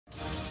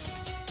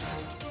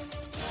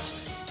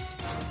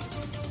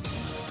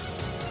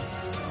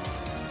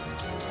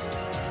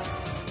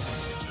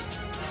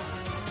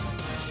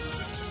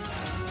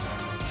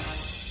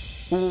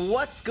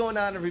What's going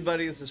on,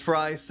 everybody? This is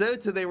Fry. So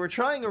today we're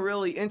trying a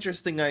really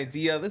interesting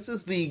idea. This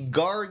is the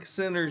Garg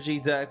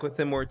synergy deck with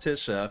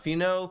Immorticia. If you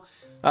know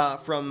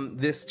from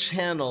this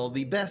channel,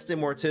 the best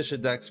Immorticia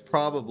decks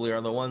probably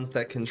are the ones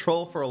that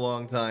control for a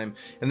long time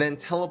and then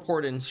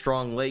teleport in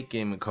strong late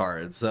game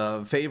cards.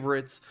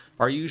 Favorites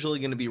are usually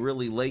going to be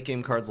really late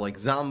game cards like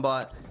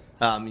Zombat.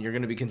 You're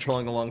going to be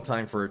controlling a long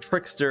time for a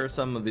Trickster.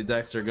 Some of the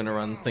decks are going to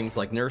run things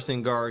like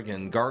Nursing Garg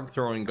and Garg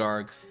Throwing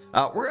Garg.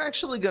 We're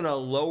actually going to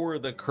lower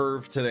the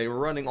curve today. We're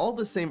running all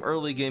the same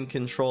early game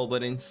control,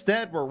 but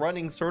instead we're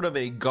running sort of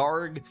a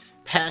Garg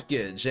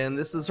package, and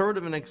this is sort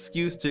of an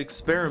excuse to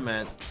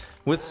experiment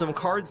with some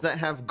cards that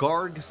have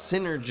Garg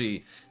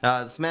synergy.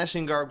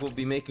 Smashing Garg will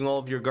be making all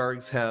of your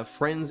Gargs have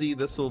Frenzy.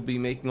 This will be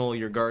making all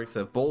your Gargs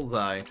have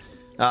Bullseye.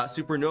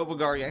 Supernova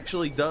Garg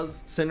actually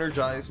does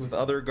synergize with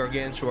other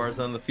Gargantuars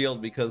on the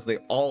field because they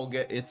all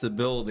get its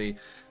ability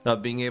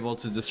of being able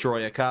to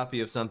destroy a copy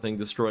of something,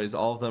 destroys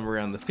all of them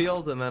around the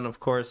field, and then of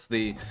course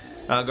the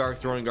Garg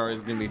Throwing Garg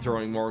is going to be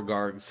throwing more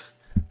Gargs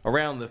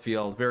around the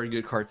field. Very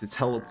good card to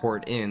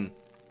teleport in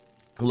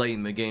late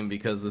in the game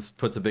because this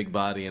puts a big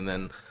body and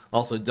then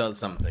also does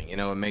something, you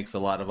know, it makes a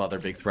lot of other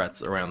big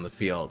threats around the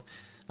field.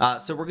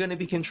 So we're going to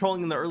be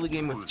controlling in the early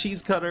game with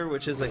Cheese Cutter,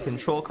 which is a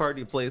control card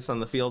you place on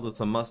the field.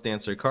 It's a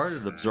must-answer card.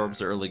 It absorbs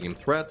the early game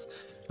threats.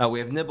 We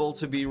have Nibble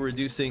to be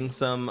reducing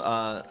some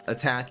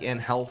attack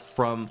and health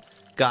from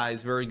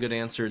guys. Very good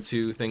answer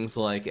to things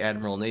like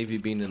Admiral Navy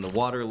being in the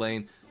water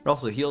lane. It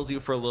also heals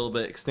you for a little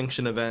bit.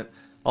 Extinction Event.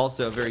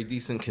 Also a very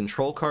decent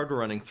control card. We're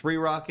running 3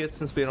 rockets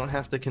since we don't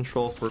have to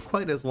control for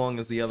quite as long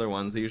as the other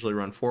ones. They usually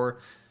run 4.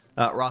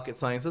 Rocket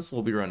Scientist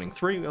will be running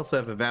 3. We also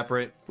have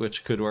Evaporate,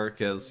 which could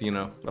work as, you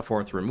know, a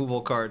 4th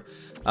removal card.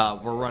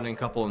 We're running a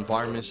couple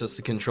environments just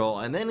to control,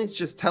 and then it's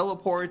just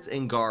teleports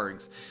and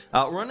Gargs.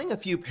 Running a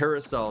few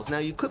Parasols. Now,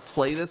 you could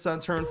play this on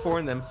turn 4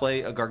 and then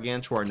play a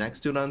Gargantuar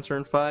next to it on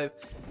turn 5.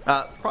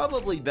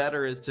 Probably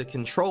better is to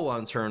control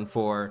on turn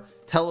 4,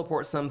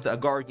 teleport a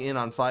Garg in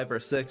on 5 or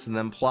 6, and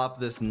then plop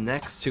this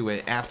next to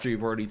it after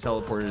you've already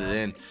teleported it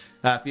in.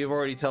 If you've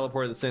already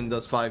teleported this in, it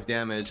does 5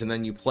 damage, and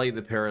then you play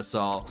the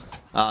Parasol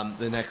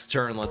the next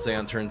turn, let's say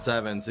on turn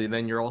 7, so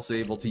then you're also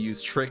able to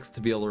use tricks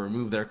to be able to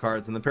remove their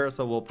cards, and the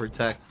Parasol will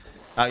protect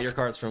your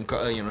cards from,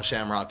 you know,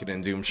 Shamrocket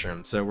and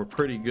Doomshroom. So we're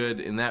pretty good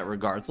in that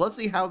regard. So let's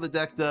see how the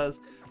deck does.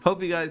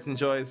 Hope you guys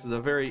enjoy. This is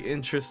a very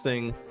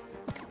interesting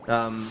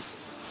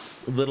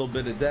little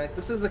bit of deck.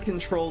 This is a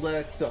control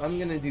deck, so I'm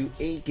going to do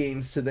 8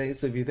 games today,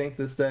 so if you think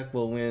this deck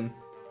will win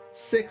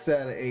 6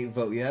 out of 8,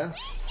 vote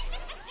yes.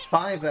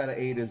 5 out of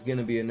 8 is going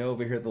to be a no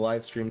over here at the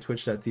live stream,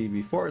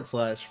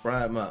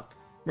 twitch.tv/FryEmUp.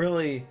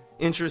 Really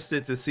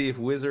interested to see if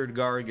Wizard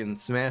Garg and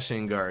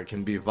Smashing Garg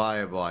can be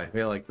viable. I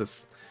feel like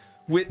this,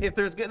 if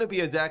there's going to be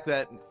a deck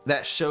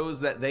that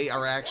shows that they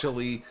are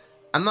actually,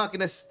 I'm not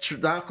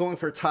going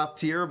for top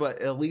tier,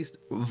 but at least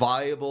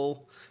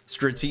viable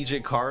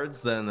strategic cards,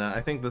 then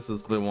I think this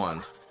is the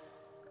one.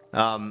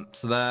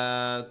 So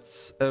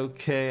that's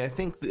okay. I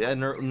think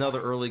another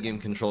early game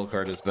control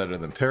card is better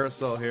than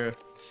Parasol here.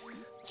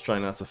 Let's try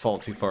not to fall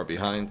too far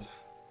behind.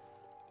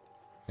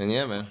 And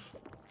yeah, man.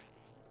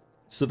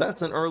 So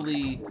that's an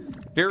early,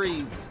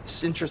 very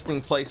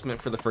interesting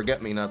placement for the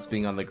Forget-Me-Nots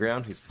being on the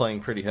ground. He's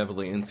playing pretty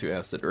heavily into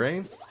Acid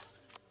Rain.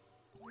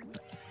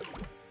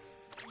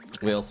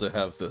 We also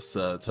have this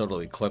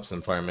Total Eclipse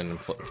environment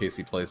in case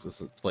he plays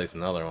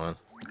another one.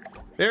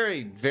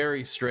 Very,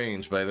 very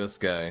strange by this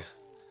guy.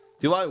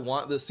 Do I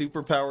want the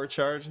superpower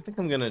charge? I think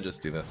I'm gonna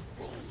just do this.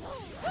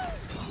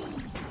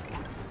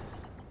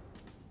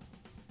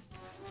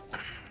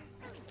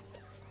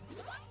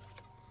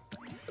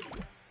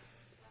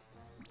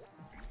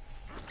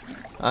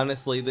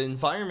 Honestly, the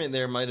environment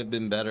there might have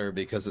been better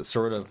because it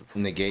sort of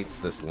negates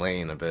this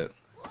lane a bit.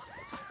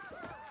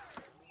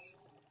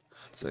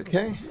 It's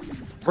okay.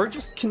 We're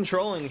just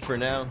controlling for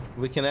now.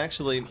 We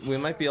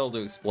might be able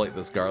to exploit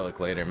this garlic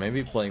later.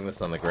 Maybe playing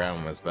this on the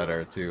ground was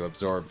better to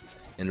absorb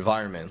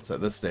environments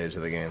at this stage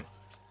of the game.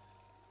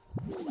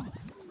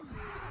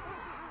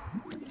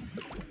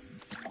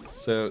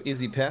 So,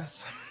 easy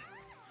pass.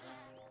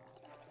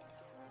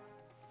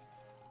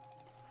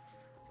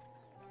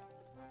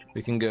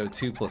 We can go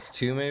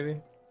 2+2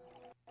 maybe.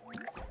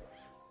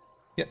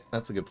 Yep,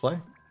 that's a good play.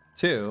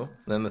 2,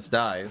 then this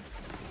dies,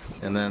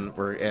 and then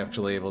we're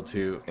actually able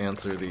to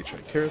answer the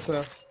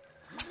Triceratops.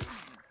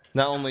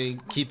 Not only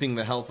keeping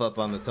the health up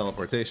on the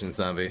teleportation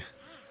zombie,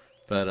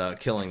 but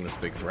killing this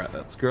big threat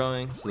that's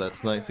growing, so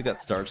that's nice. We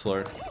got Starch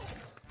Lord.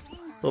 A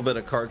little bit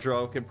of card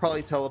draw. Could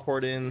probably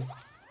teleport in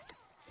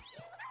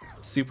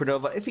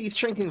Supernova. If he's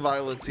Shrinking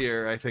Violets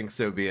here, I think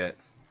so be it.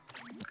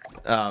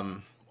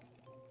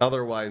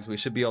 Otherwise, we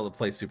should be able to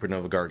play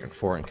Supernova Gargant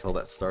 4 and kill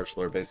that Starch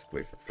Lord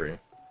basically for free.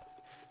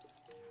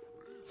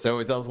 So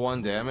it does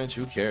 1 damage?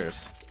 Who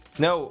cares?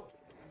 No!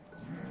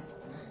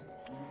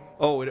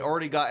 Oh, it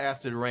already got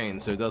Acid Rain,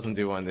 so it doesn't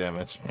do 1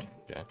 damage.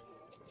 Okay.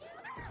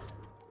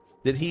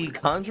 Did he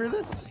conjure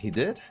this? He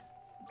did?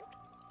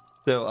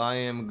 So I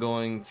am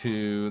going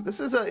to... This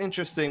is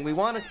interesting. We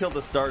want to kill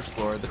the Starch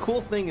Lord. The cool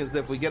thing is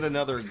if we get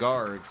another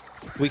Garg,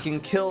 we can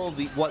kill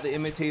what the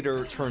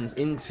Imitator turns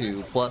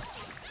into,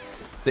 plus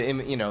the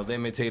the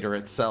Imitator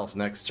itself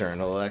next turn.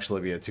 It'll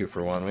actually be a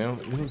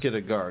 2-for-1. We didn't get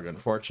a Garg,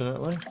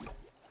 unfortunately.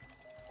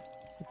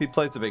 If he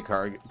plays a big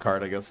card,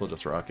 I guess we'll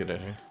just rocket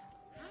it here.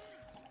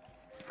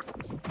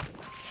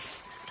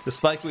 The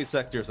Spikeweed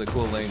sector is a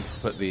cool lane to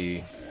put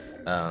the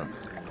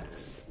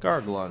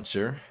Garg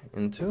launcher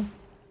into.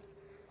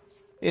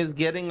 Is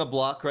getting a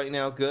block right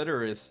now good,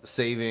 or is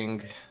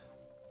saving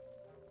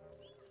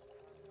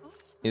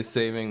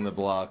the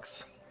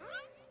blocks?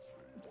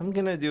 I'm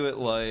gonna do it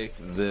like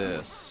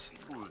this.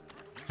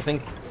 I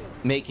think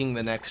making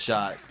the next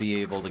shot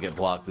be able to get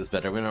blocked is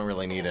better. We don't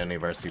really need any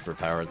of our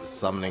superpowers.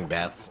 Summoning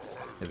bats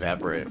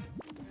evaporate.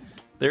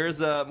 There's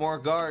more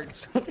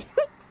Gargs.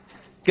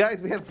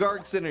 Guys, we have Garg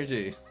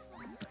synergy.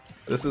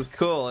 This is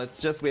cool. It's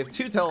just we have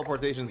 2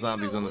 teleportation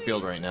zombies on the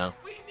field right now.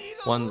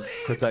 One's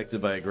protected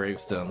by a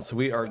gravestone. So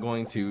we are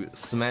going to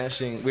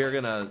we're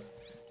gonna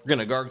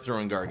Garg throw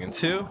in Gargan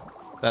 2.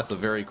 That's a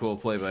very cool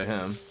play by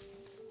him.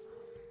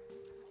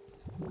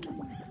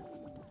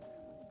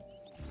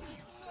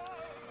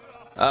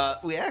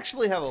 We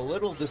actually have a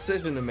little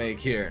decision to make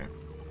here.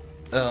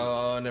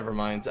 Oh, never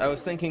mind. I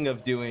was thinking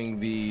of doing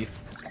the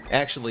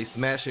actually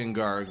smashing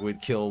Garg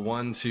would kill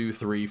 1, 2,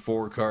 3,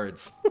 4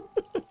 cards.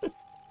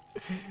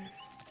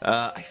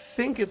 I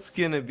think it's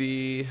gonna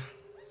be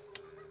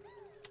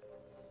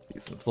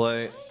decent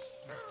play.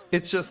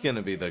 It's just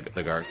gonna be the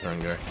Garg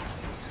turn Garg.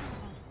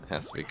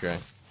 Has to be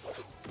correct.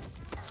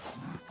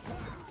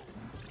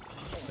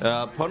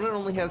 Opponent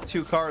only has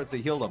 2 cards. They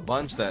healed a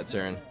bunch that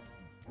turn.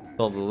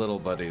 All the little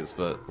buddies,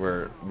 but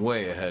we're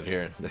way ahead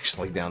here.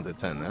 Actually down to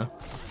 10 now.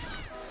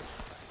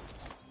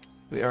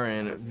 We are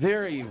in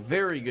very,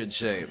 very good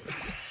shape.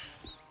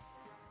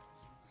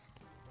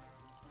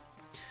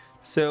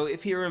 So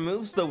if he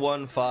removes the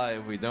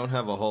 1/5, we don't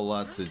have a whole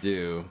lot to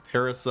do.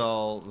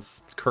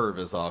 Parasol's curve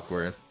is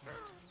awkward.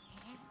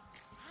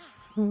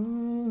 I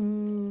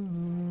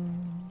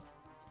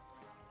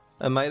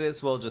might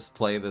as well just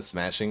play the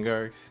Smashing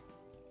Garg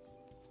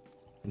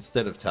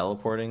instead of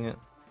teleporting it.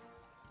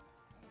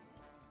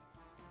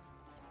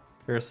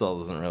 Parasol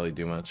doesn't really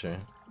do much here.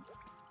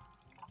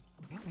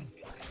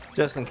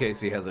 Just in case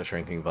he has a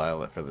Shrinking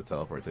Violet for the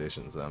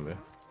teleportation zombie.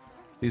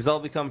 These all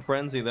become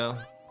frenzy though.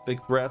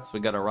 Big threats.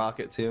 We got a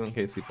rocket too in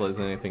case he plays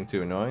anything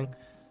too annoying.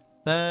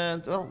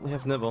 And, well, we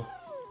have Nibble.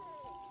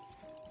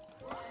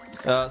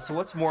 So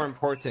what's more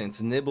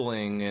important,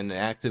 nibbling and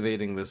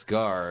activating this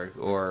Garg,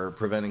 or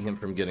preventing him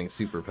from getting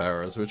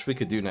superpowers, which we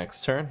could do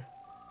next turn?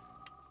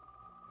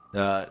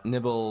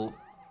 Nibble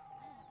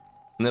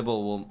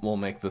will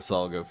make this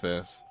all go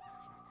fast.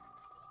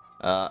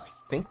 I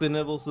think the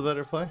Nibble's the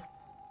better play.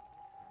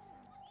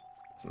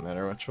 Doesn't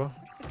matter which one.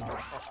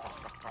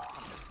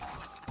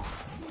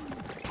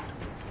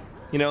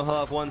 You know, he'll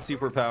have 1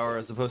 superpower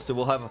as opposed to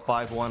we'll have a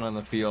 5/1 on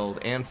the field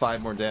and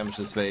 5 more damage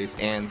to his face,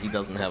 and he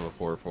doesn't have a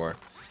 4/4.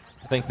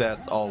 I think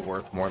that's all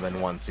worth more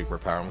than 1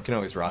 superpower. We can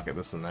always rocket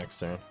this the next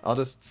turn. I'll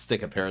just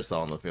stick a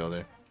Parasol on the field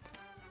here.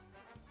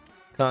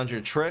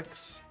 Conjure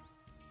tricks.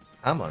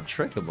 I'm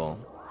untrickable.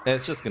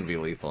 It's just gonna be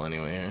lethal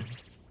anyway here.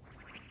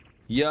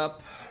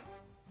 Yup.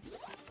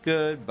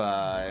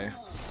 Goodbye.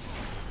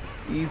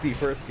 Easy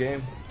first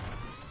game.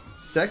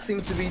 Deck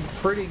seems to be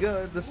pretty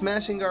good. The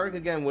Smashing Garg,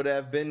 again, would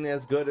have been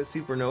as good as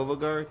Supernova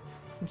Garg.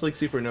 Seems like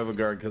Supernova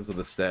Garg because of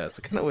the stats.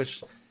 I kind of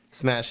wish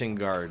Smashing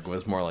Garg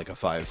was more like a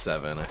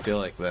 5/7. I feel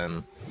like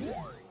then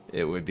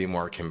it would be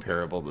more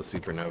comparable to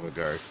Supernova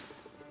Garg.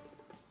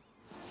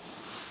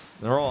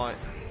 Alright.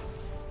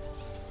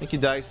 Thank you,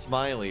 Dice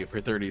Smiley, for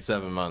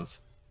 37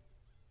 months.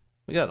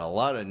 We got a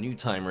lot of new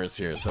timers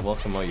here, so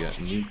welcome all you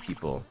new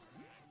people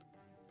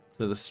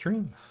to the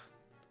stream.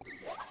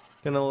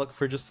 Gonna look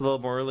for just a little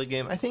more early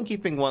game. I think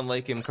keeping 1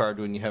 late game card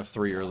when you have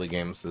 3 early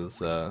games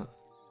is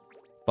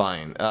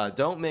fine.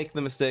 Don't make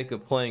the mistake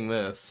of playing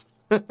this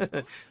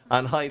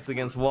on Heights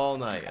against Wall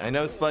Knight. I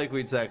know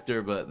Spikeweed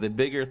Sector, but the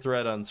bigger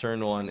threat on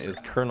turn 1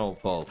 is Colonel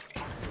Pult.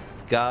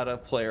 Gotta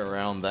play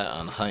around that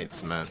on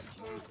Heights, man.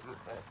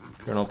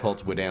 Colonel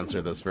Pult would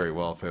answer this very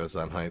well if it was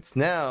on Heights.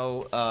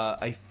 Now,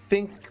 I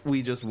think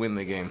we just win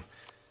the game.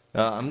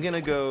 I'm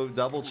gonna go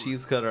double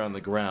Cheese Cutter on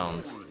the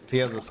grounds. If he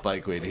has a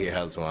Spikeweed, he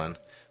has one.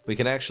 We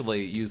can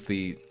actually use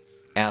the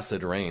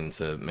Acid Rain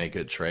to make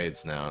good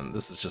trades now, and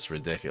this is just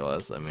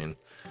ridiculous. I mean,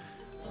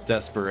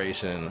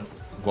 desperation,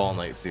 Wall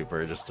Knight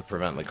Super just to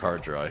prevent the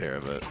card draw here,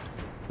 but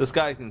this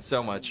guy's in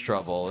so much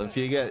trouble. If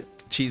you get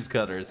Cheese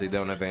Cutters they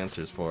don't have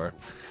answers for,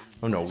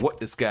 I don't know what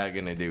this guy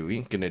gonna do. He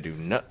ain't gonna do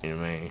nothing,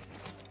 man.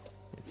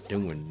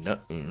 Doing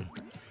nothing.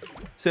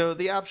 So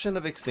the option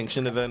of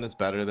Extinction Event is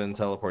better than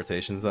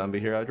Teleportation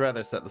Zombie here. I'd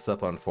rather set this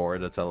up on 4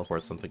 to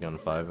teleport something on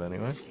 5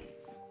 anyway.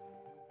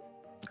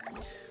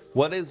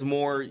 What is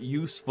more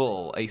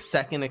useful, a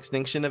second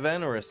Extinction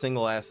Event or a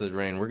single Acid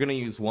Rain? We're going to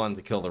use 1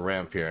 to kill the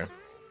ramp here.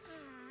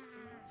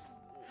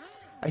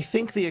 I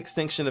think the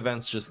extinction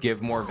events just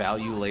give more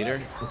value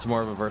later. It's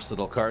more of a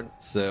versatile card,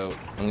 so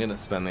I'm gonna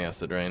spend the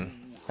Acid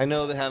Rain. I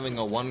know that having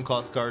a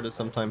 1-cost card is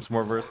sometimes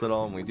more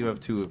versatile, and we do have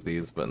 2 of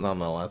these, but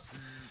nonetheless.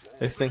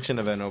 Extinction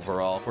event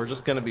overall, if we're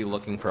just gonna be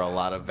looking for a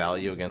lot of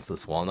value against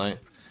this Wall Knight.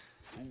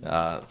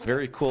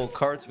 Very cool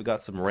cards. We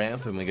got some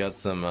ramp and we got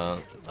some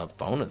a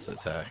bonus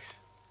attack.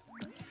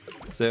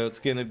 So it's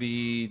gonna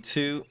be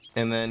 2,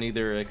 and then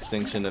either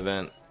extinction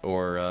event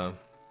or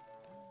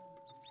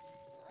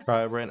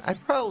Cryo Brain. I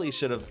probably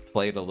should have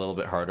played a little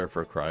bit harder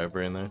for Cryo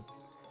Brain there.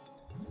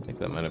 I think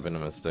that might have been a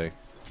mistake.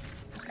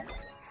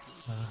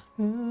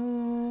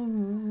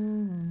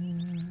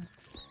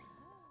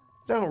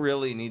 Don't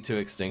really need to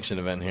extinction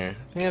event here.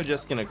 I think I'm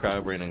just gonna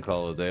Cryo Brain and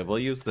call it a day. We'll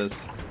use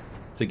this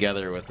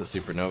together with the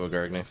Supernova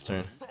Garg next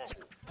turn.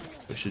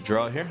 We should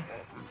draw here.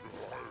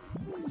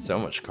 So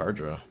much card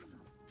draw.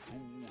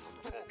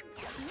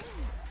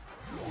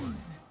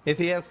 If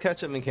he has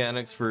catch-up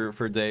mechanics for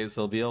days,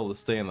 he'll be able to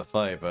stay in the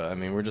fight, but I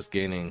mean, we're just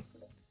gaining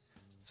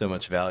so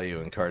much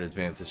value and card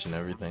advantage and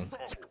everything.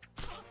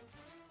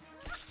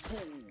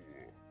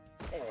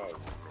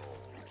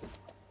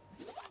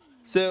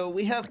 So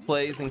we have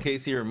plays in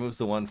case he removes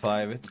the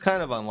 1/5. It's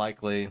kind of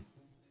unlikely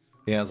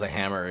he has a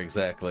hammer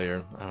exactly,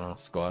 or I don't know,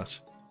 squash.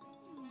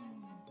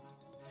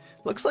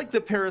 Looks like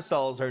the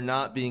parasols are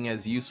not being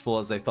as useful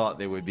as I thought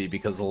they would be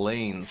because the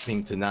lanes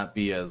seem to not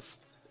be as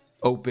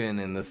open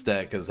in this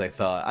deck as I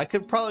thought. I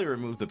could probably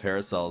remove the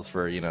parasols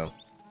for, you know,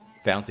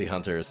 Bounty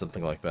Hunter or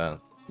something like that.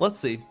 Let's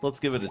see. Let's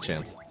give it a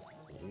chance.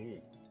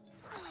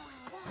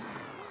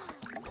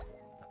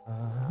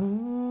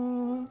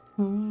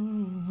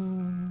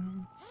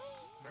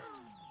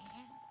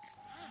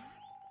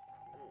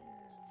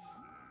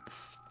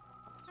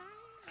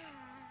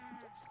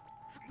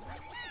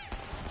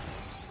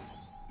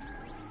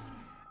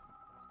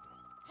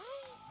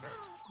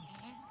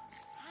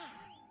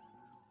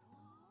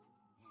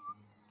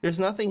 There's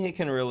nothing he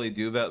can really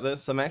do about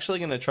this. I'm actually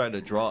going to try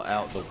to draw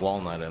out the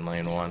Walnut in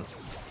lane 1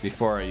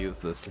 before I use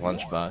this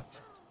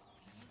Lunchbox.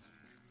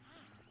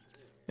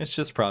 It's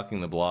just proccing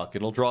the block.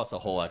 It'll draw us a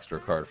whole extra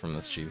card from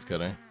this Cheese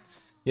Cutter.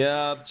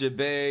 Yup,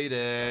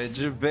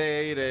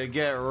 Jabata,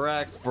 get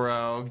wrecked,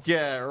 bro.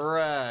 Get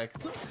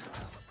wrecked.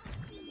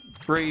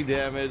 3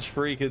 damage.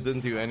 Freak, it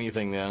didn't do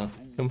anything now.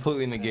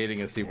 Completely negating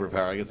his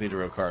superpower. I guess he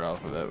drew a card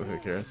off of it, but who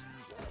cares?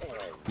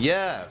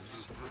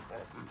 Yes!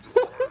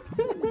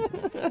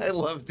 I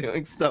love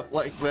doing stuff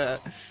like that.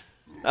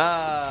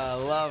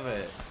 Ah, love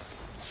it.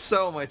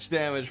 So much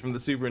damage from the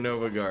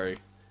Supernova Garg.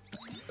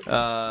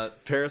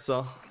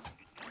 Parasol.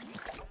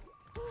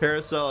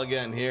 Parasol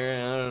again here.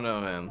 I don't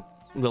know, man.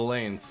 The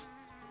lanes.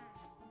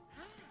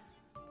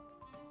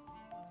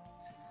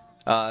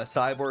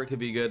 Cyborg could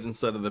be good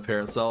instead of the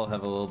Parasol.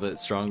 Have a little bit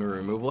stronger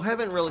removal.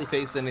 Haven't really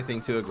faced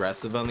anything too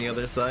aggressive on the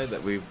other side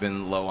that we've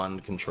been low on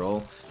control.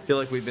 Feel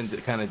like we've been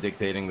kind of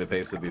dictating the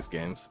pace of these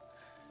games.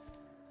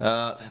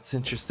 That's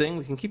interesting.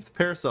 We can keep the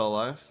Parasol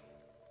alive.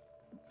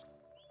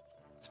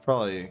 It's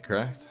probably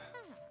correct.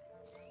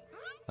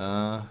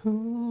 And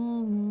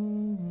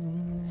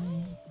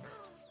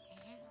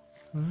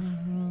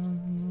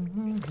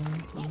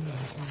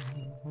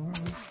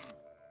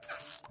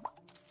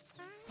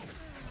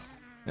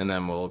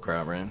then we'll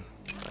Cryo Brain.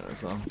 Might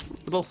as well.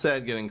 A little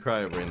sad getting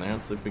Cryo Brain there.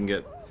 Let's see if we can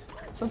get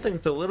something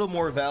with a little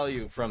more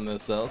value from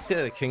this. Let's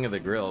get a King of the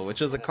Grill,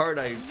 which is a card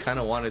I kind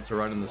of wanted to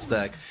run in this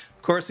deck.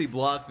 Of course, he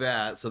blocked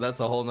that, so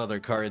that's a whole nother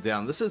card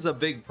down. This is a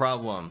big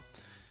problem,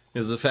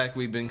 is the fact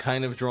we've been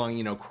kind of drawing,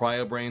 you know,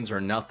 Cryo Brains or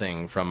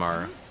nothing from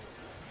our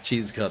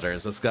Cheese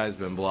Cutters. This guy's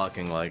been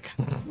blocking, like,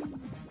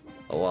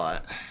 a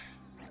lot.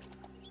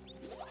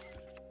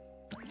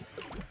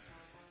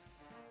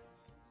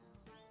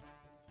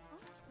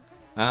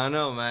 I don't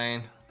know,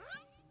 man.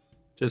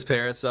 Just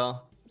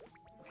Parasol.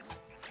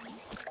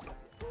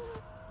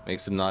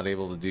 Makes him not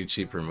able to do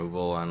cheap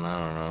removal, and I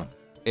don't know.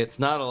 It's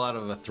not a lot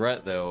of a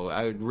threat, though.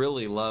 I would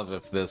really love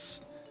if this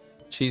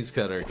Cheese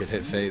Cutter could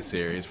hit face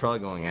here. He's probably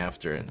going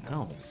after it.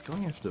 No, he's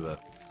going after the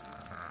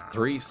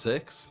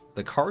 3/6.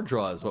 The card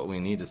draw is what we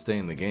need to stay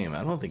in the game.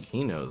 I don't think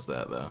he knows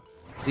that, though.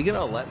 Is he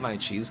gonna let my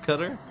Cheese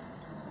Cutter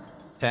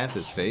tap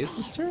his face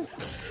this turn?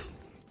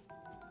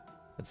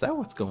 Is that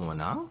what's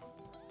going on?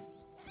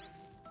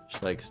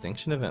 Should I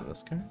Extinction Event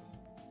this card?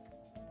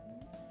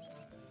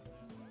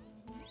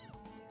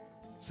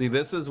 See,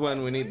 this is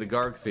when we need the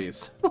Garg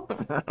Feast.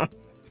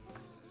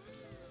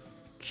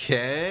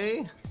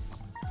 Okay.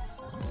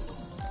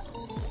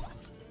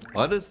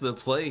 What is the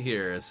play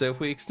here? So if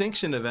we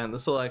Extinction Event,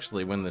 this will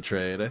actually win the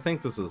trade. I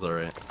think this is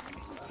alright.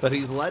 But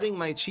he's letting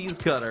my Cheese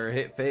Cutter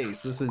hit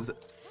face. This is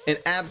an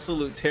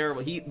absolute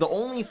terrible... The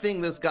only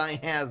thing this guy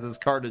has is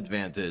card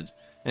advantage.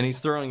 And he's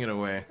throwing it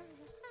away.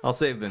 I'll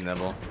save the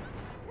Nibble.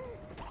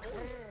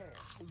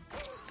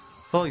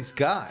 That's all he's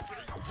got.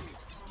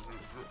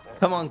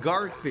 Come on,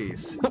 Garg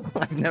Feast.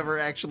 I've never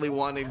actually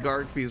wanted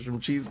Garg Feast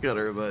from Cheese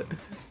Cutter, but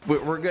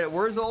we're good.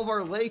 Where's all of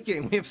our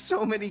laking? We have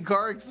so many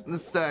Gargs in the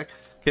stack.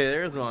 Okay,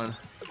 there's one.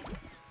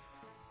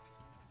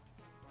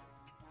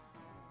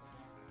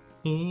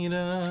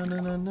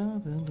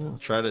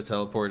 Try to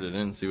teleport it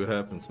in, see what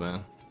happens,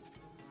 man.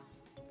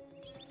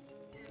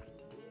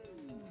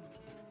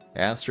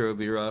 Astro would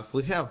be rough.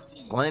 We have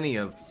plenty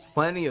of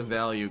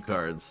value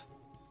cards.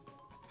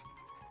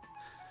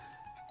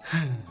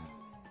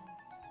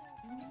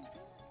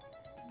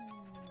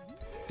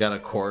 Got a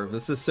Corv.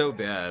 This is so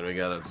bad. We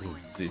got a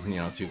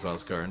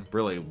 2-cost card.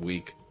 Really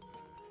weak.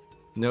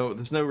 No,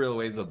 there's no real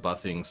ways of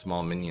buffing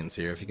small minions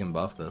here. If you can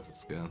buff this,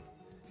 it's good.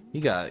 You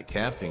got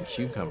Captain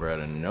Cucumber out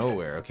of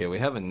nowhere. Okay, we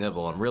have a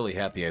Nibble. I'm really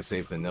happy I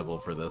saved the Nibble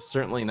for this.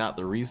 Certainly not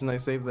the reason I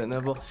saved that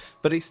Nibble,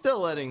 but he's still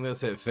letting this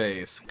hit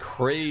face.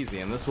 Crazy,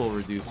 and this will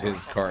reduce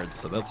his cards,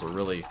 so that's a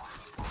really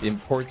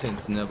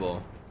important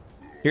Nibble.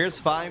 Here's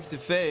 5 to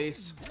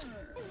face.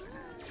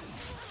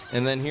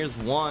 And then here's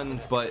 1,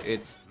 but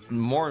it's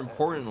more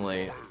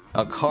importantly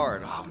a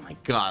card. Oh my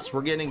gosh,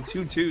 we're getting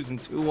 2 2s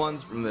and 2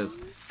 1s from this.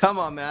 Come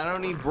on, man, I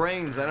don't need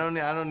brains. I don't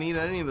need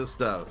any of this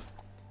stuff.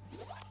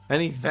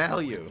 Any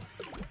value.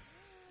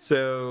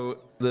 So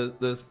the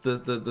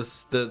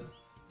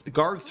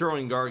Garg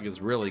throwing Garg is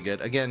really good.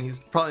 Again,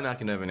 he's probably not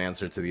going to have an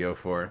answer to the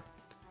 0-4.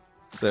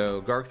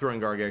 So Garg throwing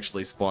Garg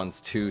actually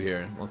spawns 2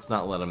 here. Let's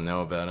not let him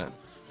know about it.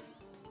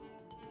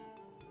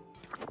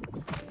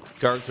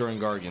 Garg throwing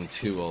Garg in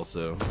 2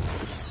 also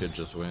could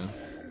just win.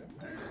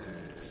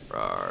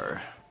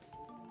 Rawr.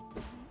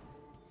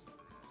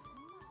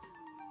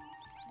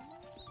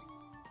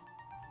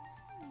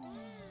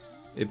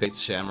 It baits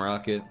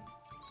Shamrocket.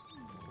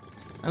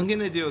 I'm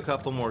gonna do a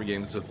couple more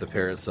games with the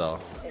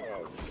Parasol.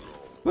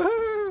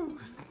 Woohoo!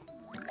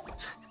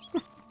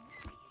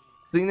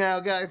 See now,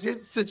 guys, here's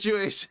the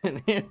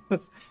situation.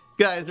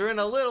 Guys, we're in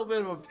a little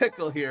bit of a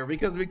pickle here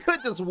because we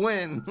could just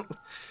win.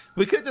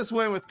 We could just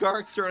win with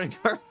Garg throwing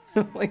Garg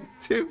like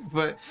 2,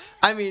 but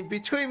I mean,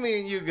 between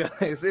me and you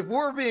guys, if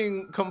we're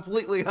being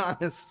completely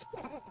honest,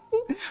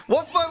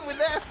 what fun would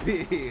that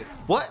be?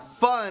 What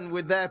fun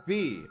would that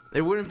be?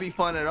 It wouldn't be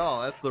fun at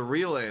all. That's the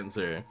real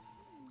answer.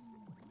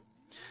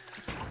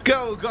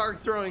 Go, Garg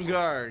throwing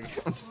Garg.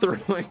 I'm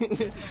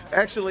throwing.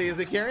 Actually, is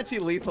it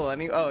guaranteed lethal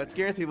anyway? Oh, it's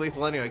guaranteed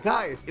lethal anyway.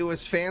 Guys, it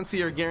was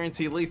fancy or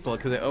guaranteed lethal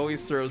because it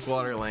always throws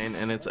water lane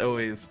and it's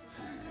always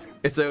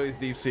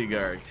deep sea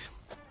Garg.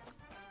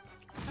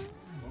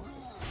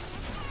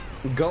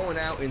 Going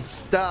out in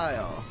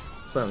style.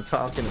 That's what I'm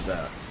talking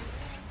about.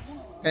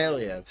 Hell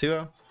yeah,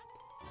 2-0.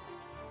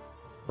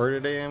 For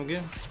today, I'm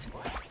good.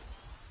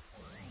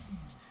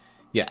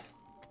 Yeah.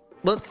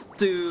 Let's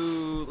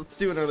do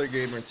another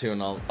game or 2,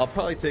 and I'll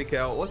probably take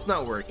out what's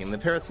not working. The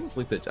Parasol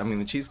fleet that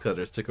the cheese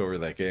cutters took over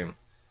that game.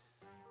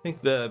 I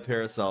think the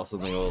Parasol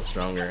something a little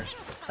stronger.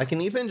 I can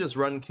even just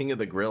run King of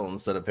the Grill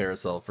instead of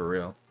Parasol for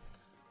real.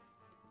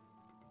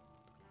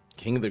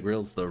 King of the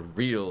Grill's the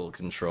real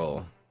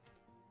control.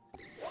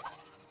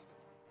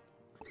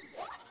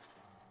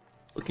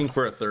 Looking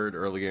for a third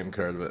early game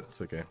card, but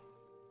it's okay.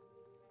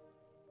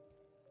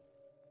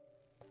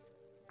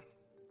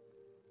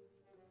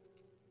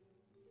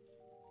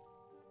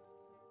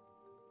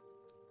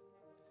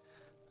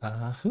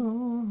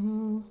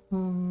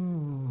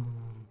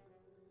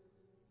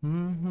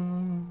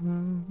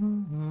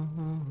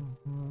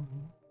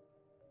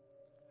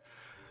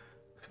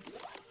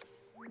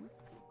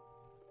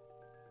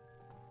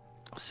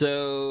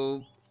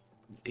 So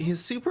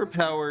his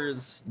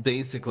superpowers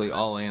basically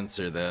all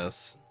answer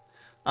this.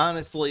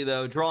 Honestly,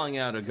 though, drawing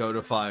out a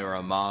Godify or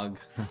a Mog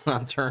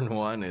on turn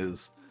 1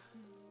 is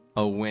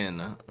a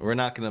win. We're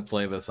not going to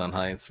play this on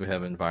heights. We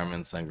have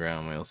environments on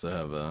ground. We also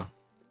have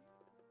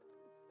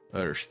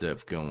other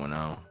stuff going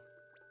on.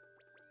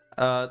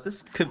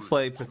 This could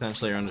play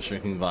potentially around a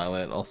Shrinking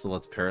Violet. Also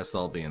lets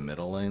Parasol be in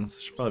middle lanes.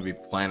 Should probably be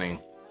planning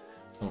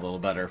a little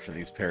better for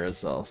these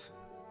Parasols.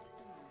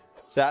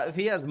 So if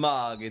he has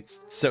Mog,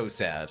 it's so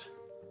sad.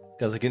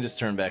 Because I can just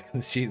turn back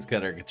the cheese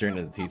cutter, can turn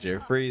to the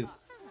teacher. Freeze.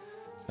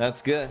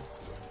 That's good.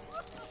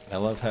 I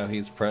love how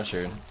he's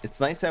pressured. It's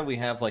nice how we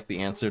have like the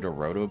answer to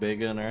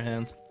Rotobega in our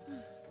hands.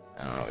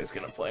 I don't know what he's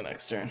gonna play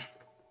next turn.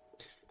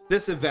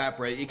 This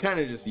Evaporate, you kind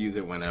of just use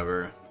it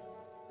whenever.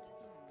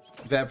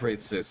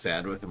 Evaporate's so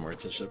sad with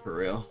Immorticia for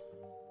real.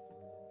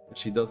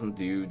 She doesn't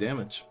do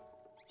damage.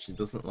 She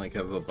doesn't like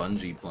have a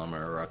Bungee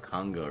Plumber or a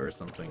Congo or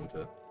something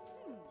to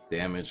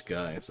damage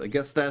guys. I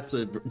guess that's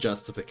a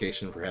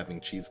justification for having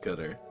Cheese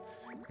Cutter.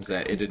 Is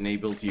that it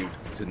enables you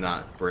to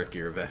not brick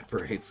your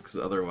Evaporates, because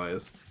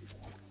otherwise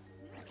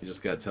you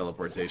just got a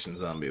Teleportation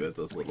Zombie that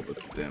does little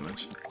bits of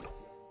damage.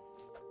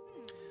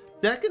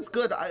 Deck is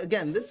good.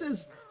 Again, this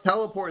is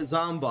Teleport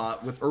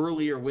Zombot with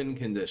earlier win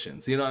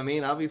conditions. You know what I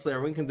mean? Obviously,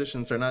 our win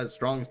conditions are not as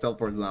strong as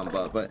Teleport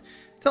Zombot, but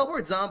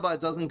Teleport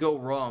Zombot doesn't go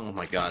wrong. Oh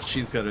my gosh,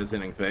 Cheese Cutter's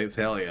hitting phase.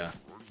 Hell yeah.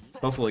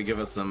 Hopefully give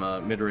us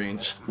some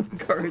mid-range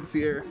cards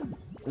here.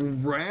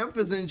 Ramp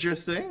is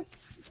interesting.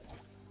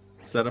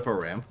 Set up a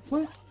ramp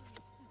play?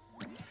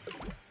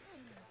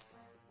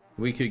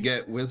 We could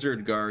get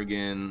Wizard Garg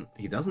in.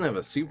 He doesn't have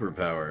a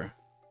superpower.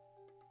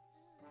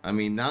 I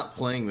mean, not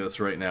playing this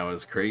right now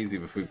is crazy,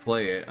 but if we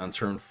play it on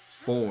turn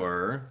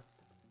 4,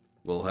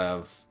 we'll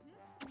have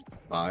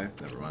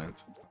 5. Never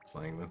mind.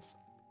 Playing this.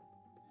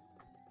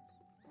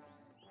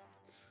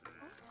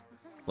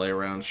 Lay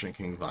around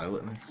shrinking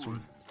Violet next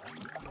turn.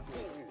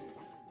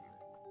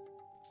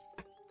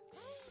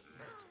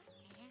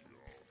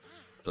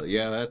 But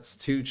yeah, that's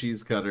 2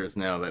 cheese cutters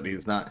now that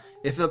he's not...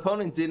 If the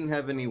opponent didn't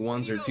have any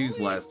 1s or 2s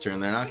last turn,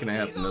 they're not going to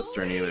have them this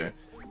turn either.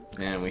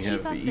 And we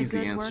have the easy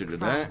answer to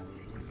that.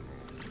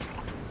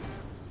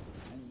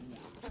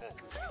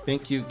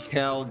 Thank you,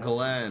 Cal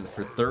Glenn,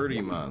 for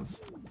 30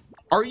 months.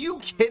 Are you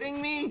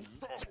kidding me?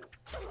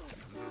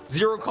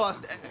 0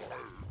 cost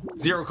egg.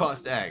 0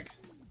 cost egg.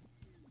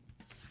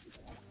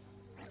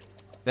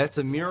 That's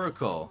a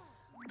miracle.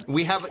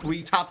 We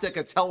top deck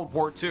a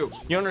teleport too.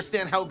 You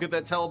understand how good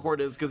that teleport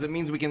is because it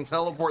means we can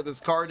teleport this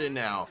card in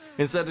now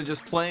instead of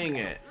just playing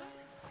it.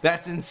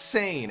 That's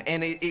insane.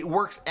 And it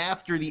works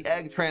after the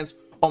egg trans...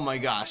 Oh my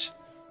gosh.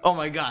 Oh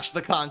my gosh,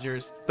 the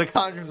conjures. The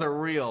conjures are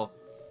real.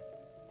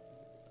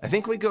 I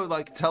think we go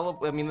like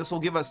I mean, this will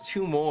give us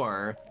 2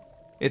 more.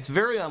 It's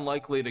very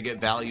unlikely to get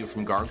value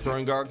from Garg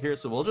throwing Garg here,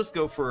 so we'll just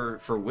go for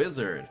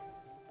Wizard.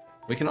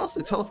 We can also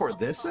teleport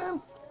this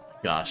in?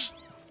 Gosh.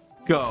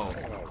 Go.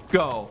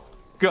 Go.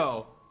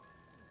 Go.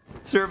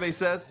 Survey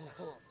says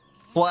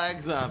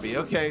flag zombie.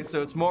 Okay,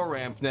 so it's more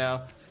ramp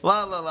now.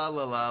 La la la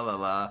la la la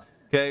la.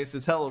 Okay, so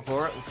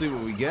teleport. Let's see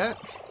what we get.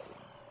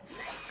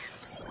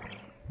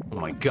 Oh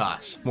my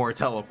gosh, more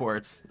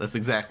teleports. That's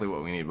exactly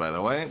what we need, by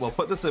the way. We'll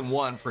put this in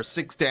 1 for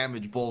 6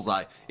 damage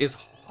bullseye. Is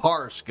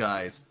harsh,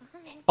 guys.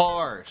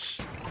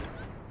 Harsh.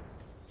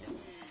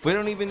 We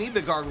don't even need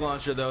the Garg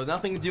launcher, though.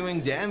 Nothing's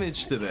doing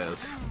damage to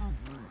this.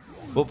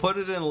 We'll put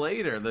it in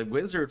later. The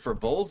wizard for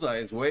bullseye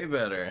is way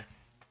better.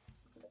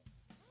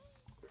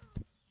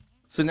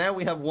 So now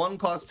we have 1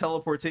 cost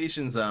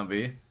teleportation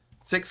zombie,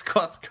 6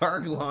 cost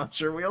Garg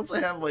launcher. We also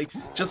have like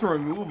just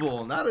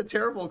removal. Not a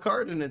terrible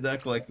card in a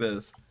deck like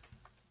this.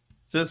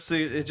 Just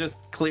see, it just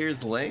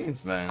clears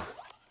lanes, man.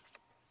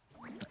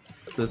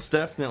 So it's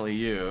definitely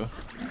you.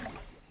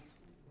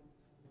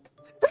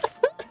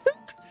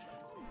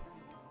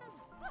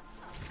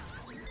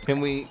 Can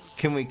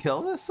we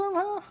kill this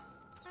somehow?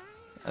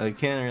 I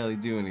can't really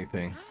do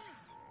anything.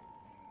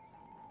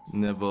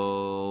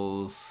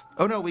 Nibbles.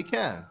 Oh no, we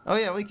can. Oh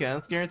yeah, we can.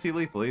 It's guaranteed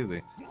lethal,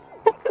 easy.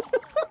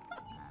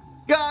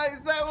 Guys,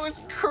 that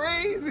was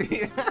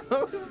crazy. That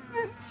was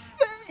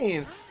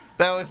insane.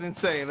 That was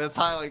insane. That's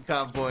highlight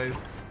comp,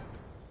 boys.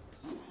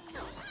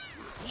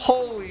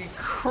 Holy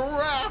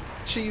crap!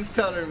 Cheese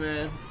cutter,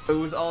 man. It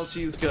was all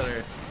cheese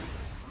cutter.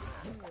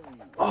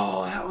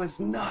 Oh, that was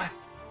nuts.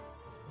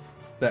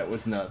 That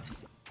was nuts.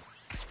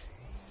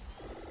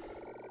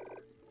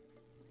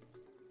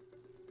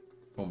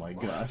 Oh my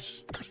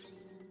gosh.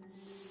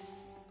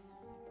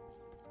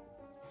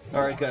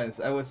 Alright guys,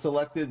 I was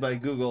selected by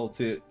Google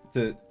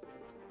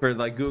for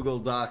like Google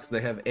Docs.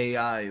 They have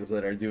AIs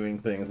that are doing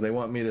things. They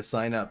want me to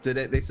sign up.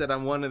 They said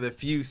I'm one of the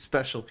few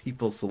special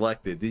people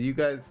selected. Did you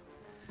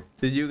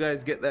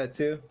guys get that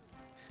too?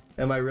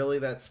 Am I really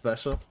that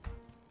special?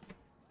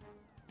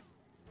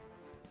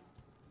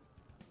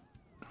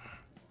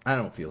 I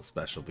don't feel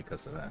special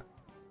because of that.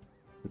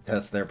 To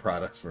test their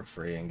products for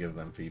free and give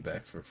them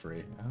feedback for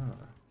free. I don't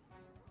know.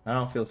 I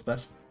don't feel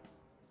special.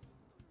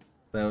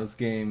 That was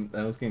game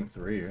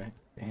 3, right?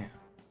 Damn.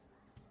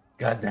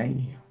 God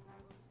dang.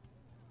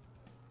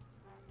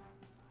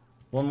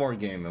 One more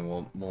game and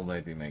we'll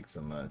maybe make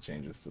some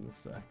changes to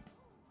this deck.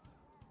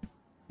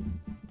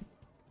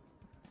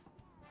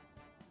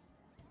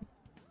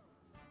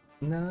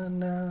 Na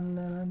na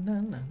na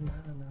na na na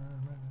na.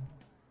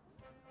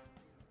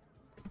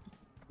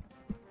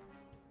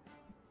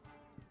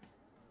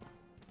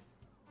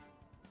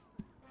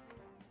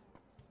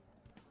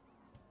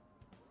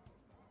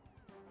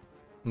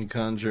 You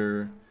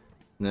conjure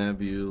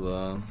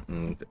Nebula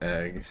and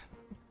Egg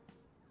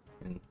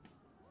in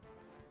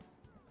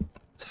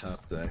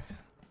top deck.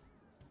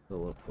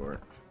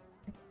 Teleport.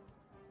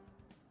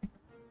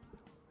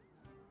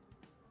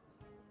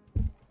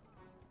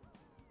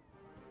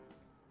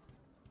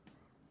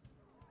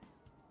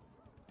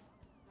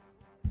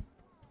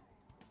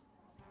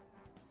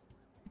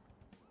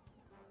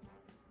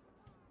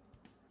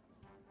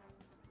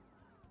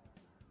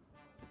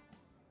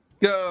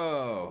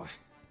 Go!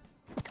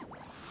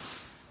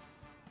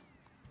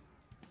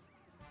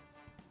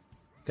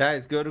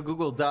 Guys, go to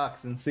Google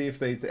Docs and see if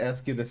they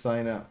ask you to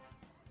sign up.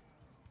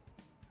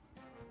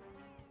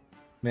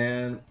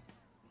 Man,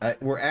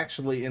 we're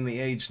actually in the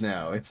age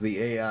now. It's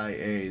the AI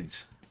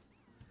age.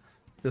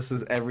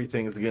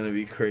 Everything's gonna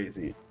be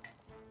crazy.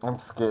 I'm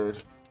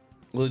scared.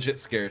 Legit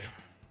scared.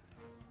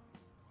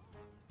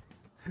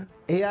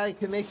 AI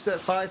can make set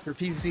 5 for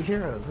PvC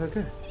heroes.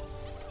 Okay.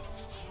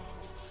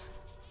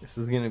 This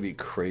is gonna be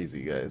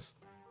crazy, guys.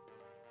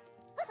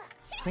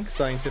 I think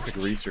scientific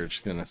research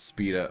is gonna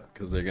speed up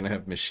because they're gonna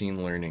have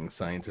machine learning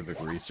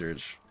scientific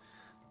research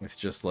with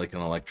just like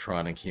an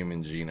electronic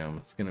human genome.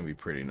 It's gonna be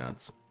pretty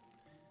nuts.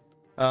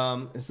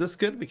 Is this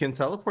good? We can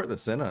teleport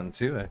this in on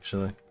too,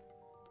 actually.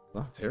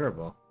 Not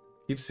terrible.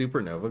 Keep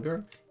Supernova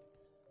Guard.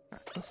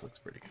 This looks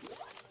pretty good.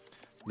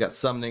 We got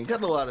summoning.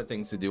 Got a lot of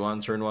things to do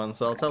on turn 1,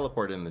 so I'll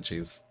teleport in the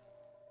cheese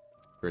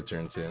for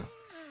turn 2.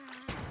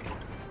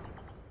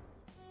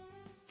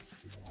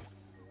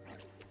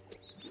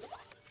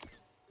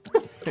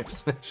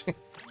 Smashing.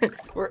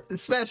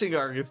 Smashing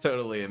Garg is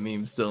totally a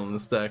meme still in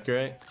this deck,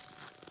 right?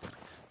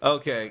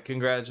 Okay,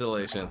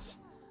 congratulations.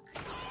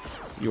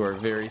 You are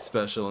very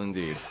special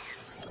indeed.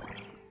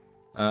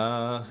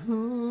 Doesn't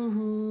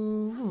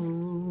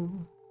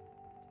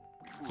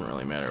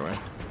really matter, right?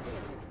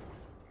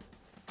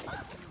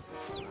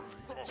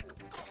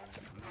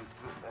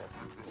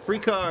 Free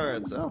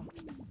cards! Oh.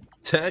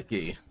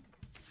 Turkey.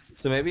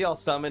 So maybe I'll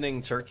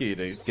summoning Turkey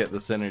to get the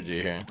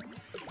synergy here.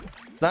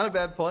 It's not a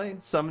bad play,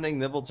 summoning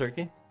Nibble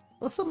Turkey.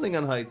 Let's summoning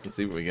on Heights and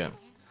see what we get.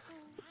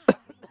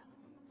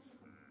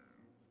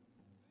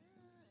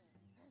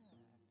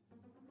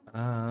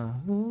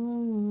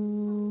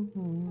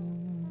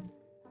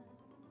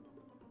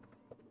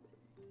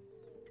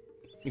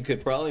 You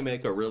could probably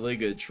make a really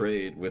good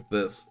trade with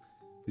this.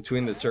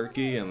 Between the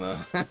turkey and the...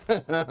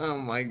 Oh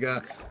my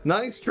god.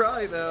 Nice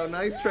try, though.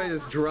 Nice try.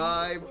 This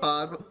dry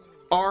pod...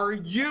 Are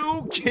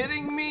you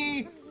kidding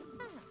me?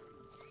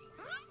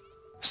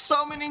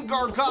 Summoning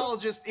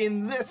Gargologist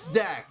in this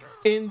deck.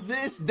 In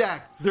this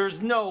deck.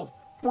 There's no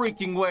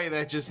freaking way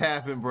that just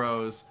happened,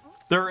 bros.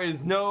 There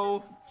is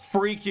no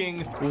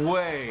freaking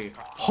way.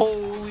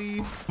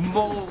 Holy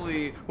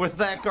moly. With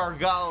that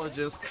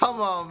Gargologist.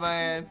 Come on,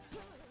 man.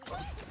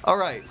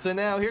 Alright, so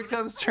now here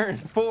comes turn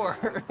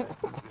 4.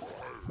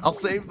 I'll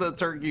save the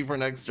turkey for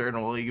next turn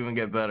and we'll even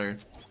get better.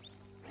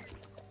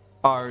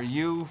 Are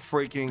you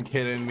freaking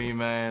kidding me,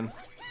 man?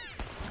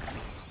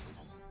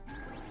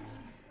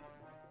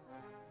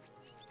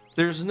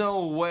 There's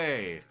no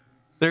way.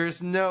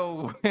 There's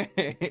no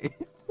way.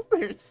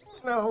 There's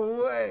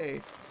no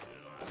way.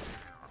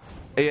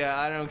 Yeah,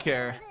 I don't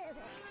care.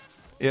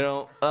 You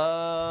know,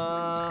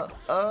 well,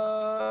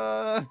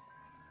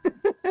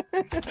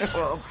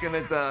 it's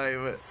gonna die,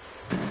 but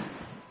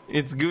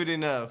it's good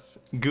enough.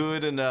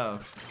 Good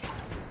enough.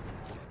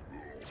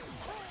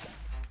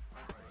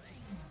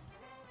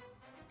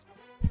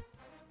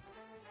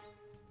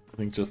 I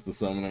think just the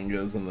summoning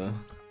goes in the...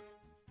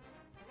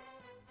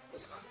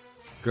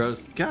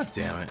 Gross. God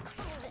damn it.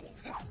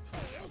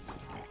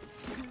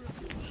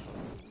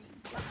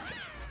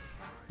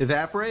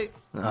 Evaporate?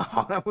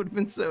 Oh, that would have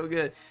been so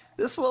good.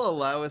 This will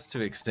allow us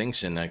to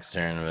extinction next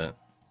turn, but...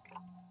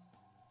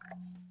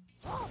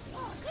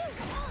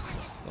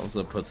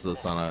 Also puts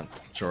this on a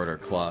shorter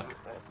clock.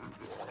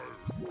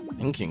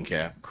 Thinking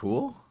cap,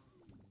 cool.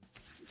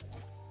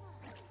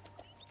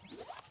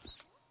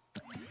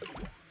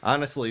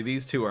 Honestly,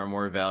 these two are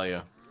more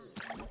value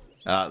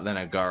than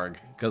a Garg,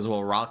 because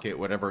we'll rocket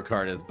whatever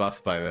card is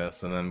buffed by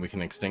this, and then we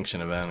can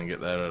extinction event and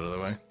get that out of the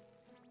way.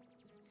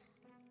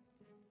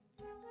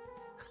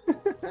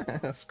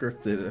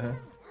 Scripted, huh?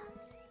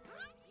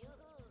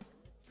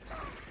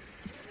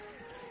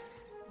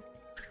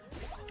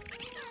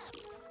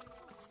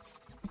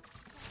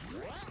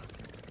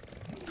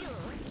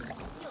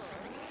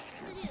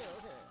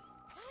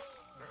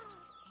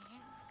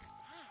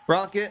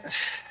 Rocket.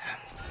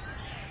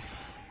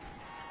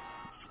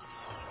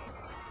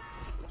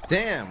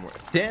 Damn,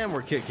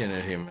 we're kicking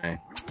it here, man.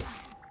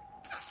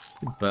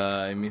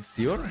 Goodbye,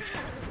 monsieur.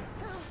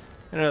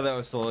 I know that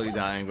was slowly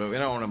dying, but we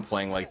don't want him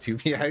playing like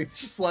 2PI. It's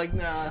just like,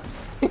 nah.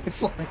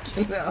 It's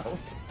like, no.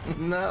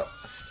 No.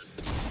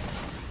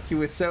 He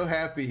was so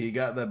happy he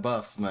got the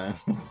buffs, man.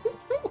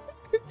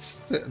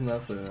 Just said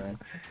nothing, man.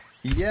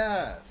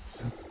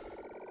 Yes!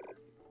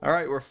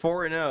 Alright, we're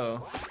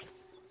 4-0.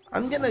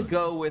 I'm gonna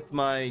go with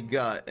my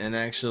gut and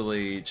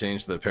actually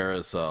change the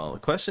parasol. The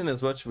question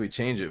is, what should we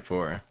change it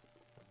for?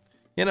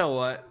 You know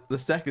what?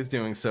 This deck is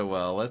doing so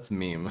well. Let's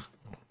meme.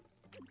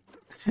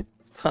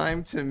 It's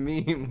time to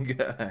meme,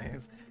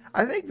 guys.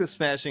 I think the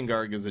Smashing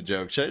Garg is a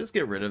joke. Should I just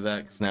get rid of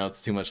that? Because now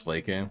it's too much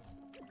late game.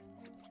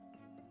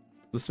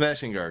 The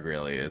Smashing Garg,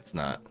 really, it's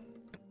not.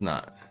 It's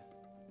not.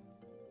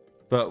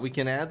 But we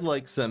can add,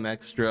 like, some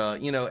extra...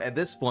 You know, at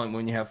this point,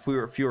 when you have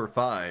fewer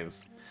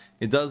 5s,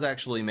 it does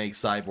actually make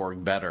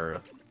Cyborg better.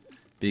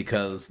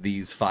 Because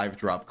these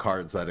 5-drop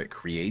cards that it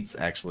creates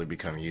actually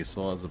become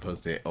useful, as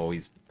opposed to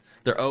always...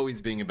 They're always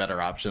being a better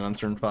option on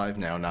turn 5.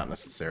 Now, not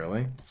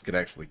necessarily. This could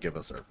actually give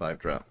us our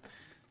 5-drop.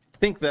 I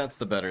think that's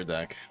the better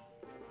deck.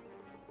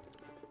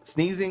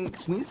 Sneezing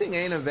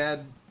ain't a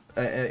bad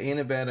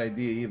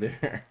idea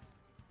either.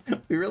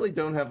 We really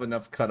don't have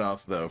enough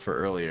cutoff though for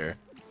earlier.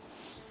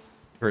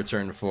 For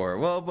turn 4.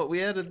 Well, but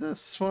we added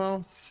this.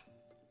 Well,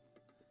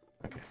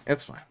 okay,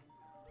 it's fine.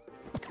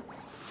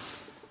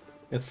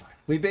 It's fine.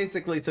 We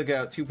basically took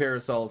out 2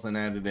 parasols and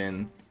added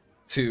in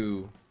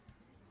 2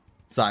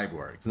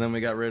 cyborgs, and then we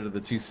got rid of the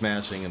 2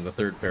 smashing and the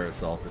 3rd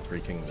parasol for 3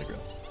 King of the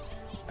Grill.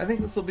 I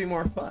think this will be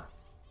more fun.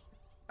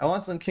 I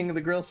want some King of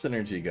the Grill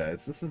synergy,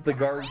 guys. This is the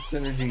Garg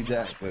synergy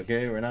deck,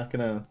 okay? We're not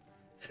gonna...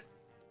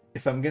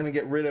 If I'm gonna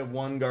get rid of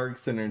one Garg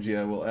synergy,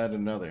 I will add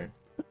another.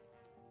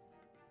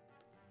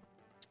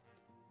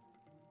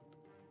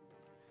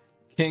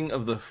 King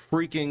of the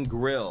freaking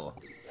Grill.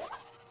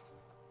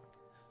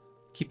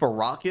 Keep a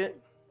rocket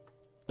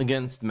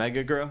against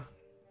Mega Grow.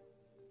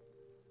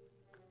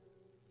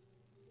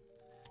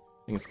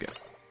 I think it's good.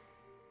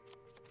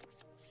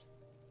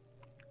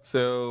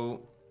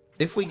 So,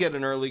 If we get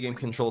an early game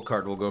control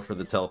card, we'll go for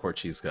the teleport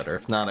cheese cutter.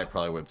 If not, I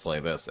probably would play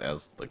this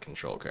as the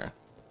control card.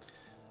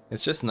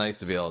 It's just nice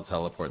to be able to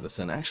teleport this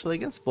in. Actually,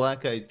 against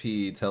Black Eyed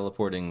Pea,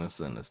 teleporting this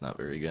in is not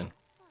very good.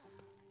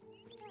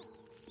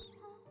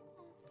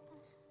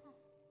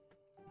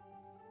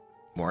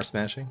 More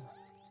smashing?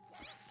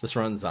 This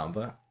runs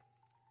Zamba.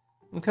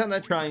 I'm kind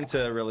of trying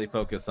to really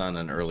focus on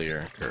an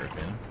earlier curve,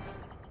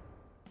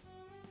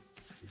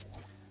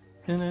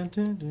 you know?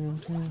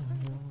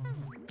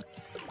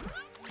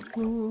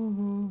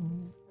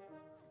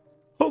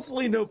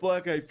 Hopefully no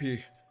Black Eyed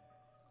Pea,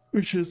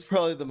 which is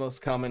probably the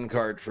most common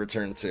card for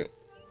turn 2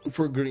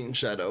 for Green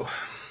Shadow.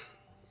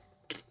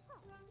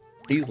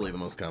 Easily the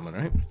most common,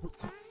 right?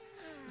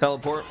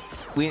 Teleport.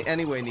 We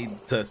anyway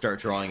need to start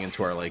drawing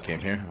into our late game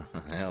here.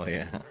 Hell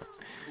yeah.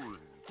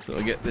 So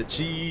we get the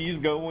cheese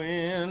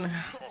going.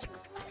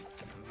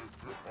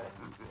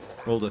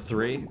 Rolled a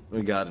 3.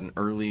 We got an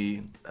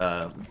early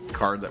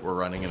card that we're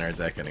running in our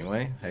deck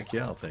anyway. Heck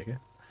yeah, I'll take it.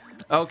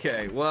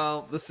 Okay,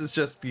 well, this is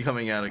just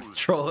becoming out of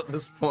control at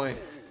this point.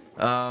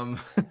 Go!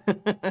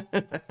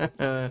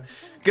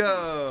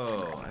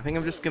 I think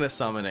I'm just gonna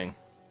summoning.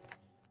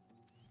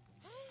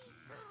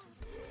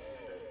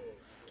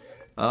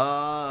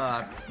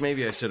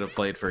 Maybe I should have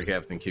played for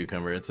Captain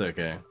Cucumber. It's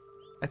okay.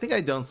 I think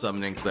I don't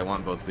summoning because I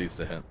want both of these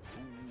to hit.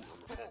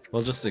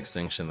 We'll just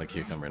extinction the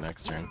Cucumber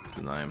next turn.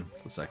 Deny him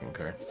the second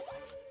card.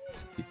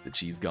 Keep the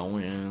cheese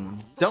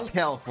going. Don't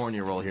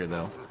California roll here,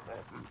 though.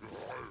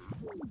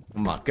 Oh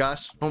my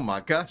gosh. Oh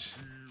my gosh.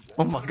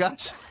 Oh my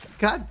gosh.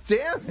 God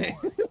damn it.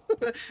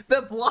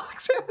 The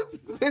blocks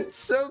have been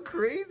so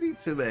crazy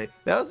today.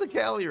 That was a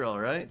Cali roll,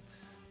 right?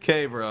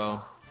 Okay,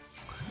 bro.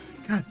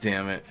 God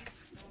damn it.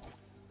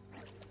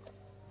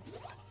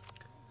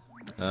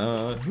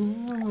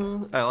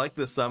 I like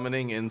the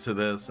summoning into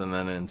this and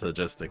then into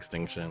just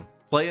extinction.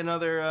 Play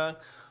another,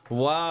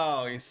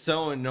 wow, he's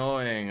so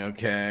annoying,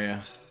 okay.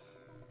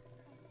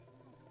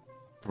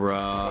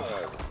 Bruh.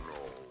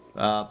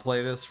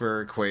 Play this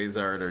for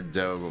Quasar or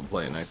Doge, we'll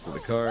play it next to the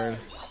card.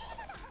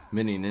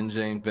 Mini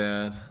Ninja ain't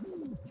bad.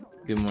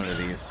 Give him one of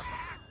these.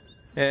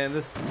 And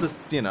this,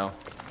 you know.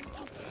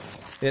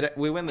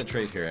 We win the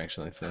trade here,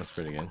 actually, so that's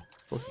pretty good.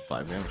 It's also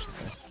 5 damage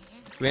effects.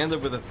 We end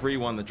up with a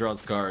 3-1 that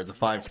draws cards, a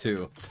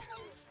 5-2.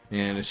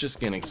 And it's just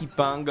gonna keep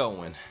on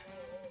going.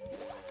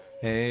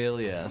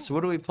 Hell yeah. So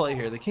what do we play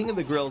here? The King of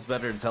the Grill is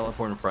better to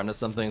teleport in front of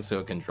something so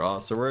it can draw.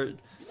 So we're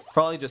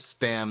probably just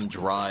spam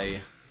dry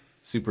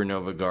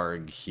Supernova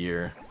Garg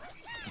here.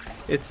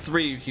 It's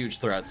 3 huge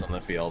threats on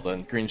the field.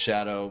 And Green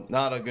Shadow,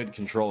 not a good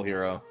control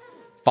hero.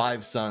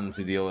 5 suns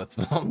to deal with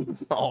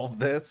all of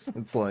this.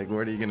 It's like,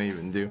 what are you gonna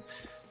even do?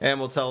 And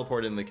we'll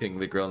teleport in the King of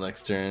the Grill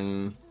next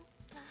turn.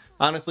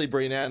 Honestly,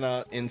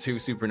 Brainana into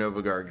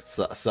Supernova Garg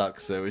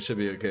sucks, so we should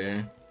be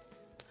okay.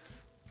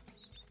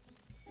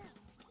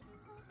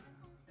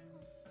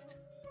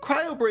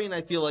 Cryo Brain,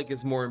 I feel like,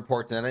 is more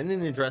important. I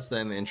didn't address that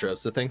in the intro,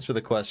 so thanks for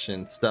the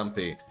question,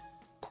 Stumpy.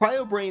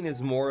 Cryo Brain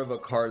is more of a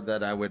card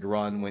that I would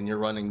run when you're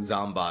running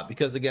Zomba,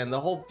 because again, the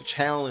whole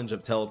challenge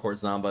of Teleport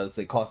Zomba is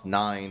they cost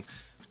 9,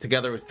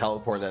 together with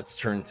Teleport that's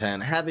turn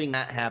 10. Having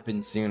that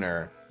happen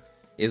sooner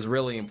is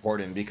really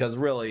important, because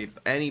really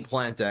any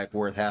plant deck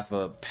worth half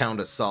a pound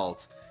of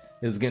salt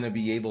is going to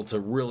be able to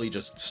really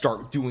just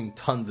start doing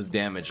tons of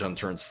damage on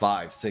turns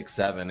 5, 6,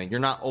 7, and you're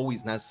not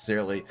always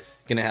necessarily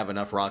going to have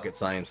enough rocket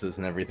sciences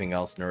and everything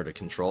else in order to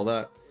control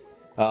that.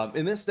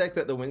 In this deck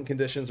that the win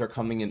conditions are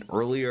coming in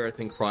earlier, I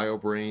think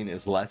Cryo Brain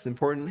is less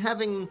important.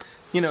 Having,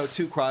 you know,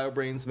 2 Cryo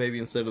Brains maybe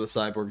instead of the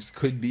Cyborgs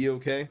could be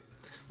okay.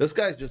 This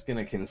guy's just going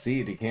to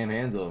concede. He can't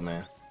handle it,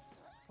 man.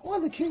 I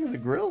want the King of the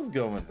Grills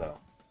going, though.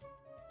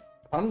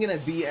 I'm gonna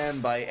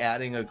BM by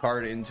adding a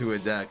card into a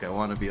deck. I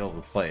want to be able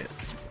to play it.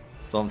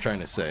 That's all I'm trying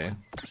to say.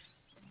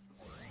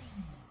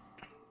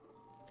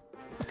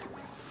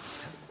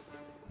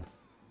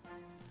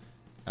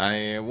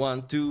 I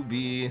want to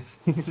be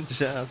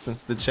Ninja,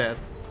 since the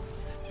chat's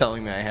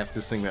telling me I have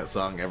to sing that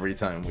song every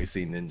time we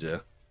see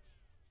Ninja.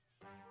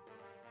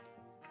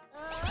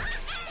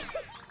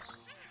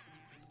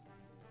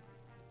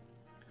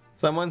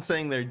 Someone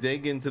saying they're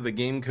dig into the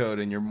game code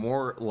and you're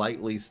more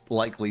likely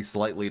slightly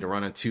to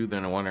run a 2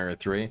 than a 1 or a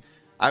 3.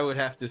 I would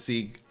have to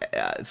see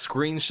a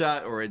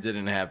screenshot or it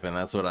didn't happen.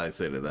 That's what I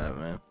say to that,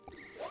 man.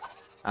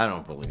 I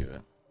don't believe it.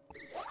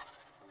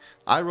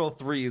 I roll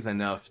 3s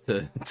enough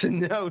to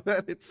know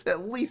that it's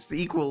at least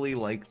equally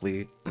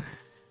likely.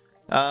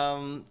 Do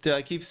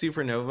I keep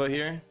Supernova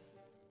here?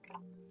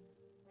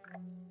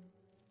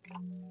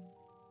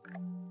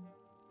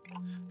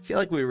 I feel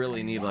like we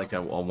really need like a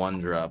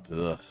 1-drop.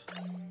 Ugh.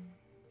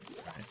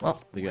 Well,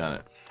 we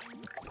got it.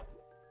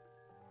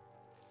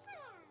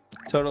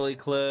 Total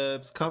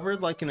Eclipse.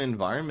 Covered like an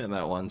environment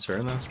that one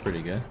turn. That's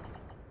pretty good.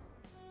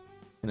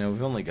 You know,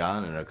 we've only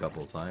gotten it a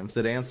couple times.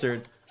 It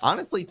answered.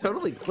 Honestly,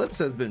 Total Eclipse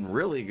has been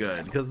really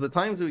good. Because the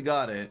times we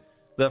got it,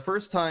 the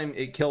first time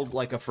it killed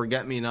like a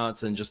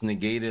Forget-Me-Nots and just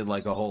negated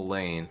like a whole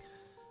lane.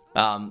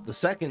 The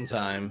second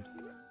time,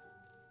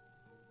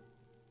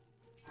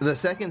 The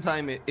second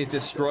time it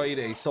destroyed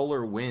a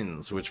solar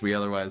winds, which we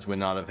otherwise would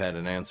not have had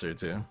an answer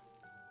to.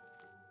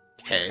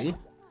 Okay.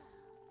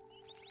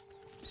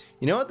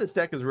 You know what this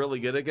deck is really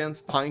good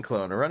against?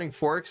 Pineclone. We're running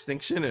 4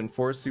 Extinction and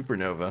 4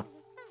 Supernova.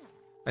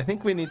 I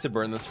think we need to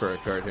burn this for a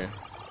card here.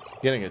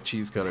 Getting a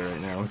cheese cutter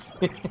right now.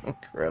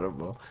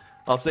 Incredible.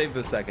 I'll save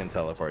the second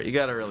teleport. You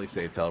gotta really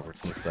save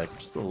teleports in this deck.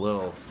 Just a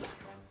little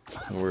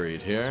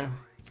worried here.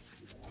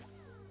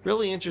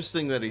 Really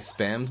interesting that he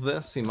spammed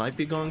this. He might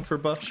be going for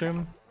Buff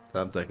Shroom.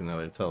 Top deck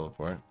another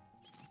teleport.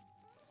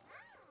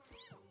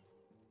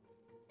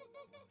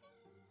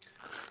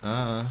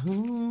 I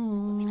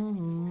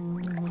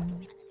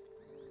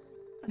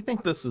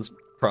think this is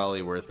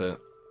probably worth it.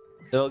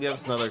 It'll give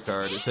us another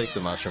card. It takes a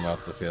mushroom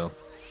off the field.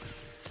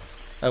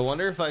 I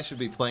wonder if I should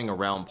be playing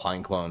around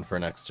Pineclone for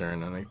next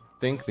turn, and I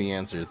think the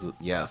answer is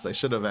yes. I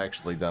should have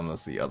actually done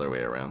this the other way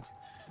around.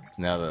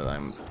 Now that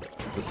I'm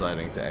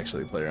deciding to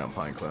actually play around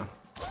Pineclone.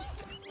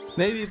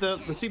 Maybe the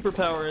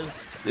superpower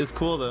is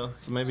cool though,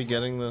 so maybe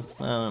getting the...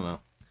 I don't know.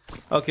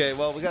 Okay,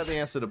 well, we got the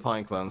answer to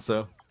Pineclone,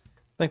 so I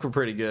think we're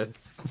pretty good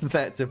in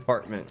that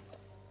department.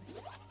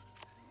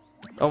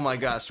 Oh my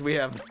gosh, we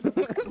have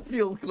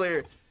field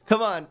clear.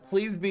 Come on,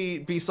 please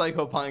be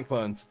Psycho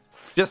Pineclones.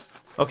 Just,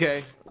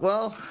 okay,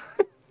 well...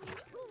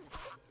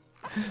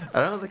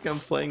 I don't think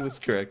I'm playing this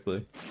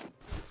correctly.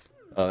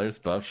 Oh, there's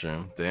Buff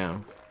Shroom.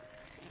 Damn.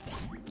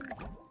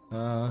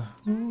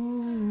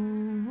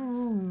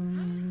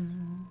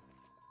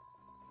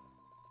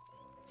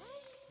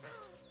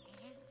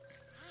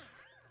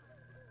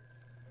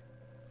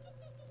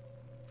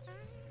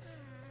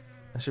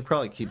 I should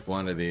probably keep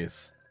one of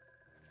these.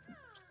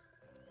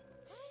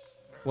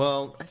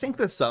 Well, I think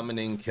the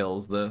summoning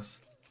kills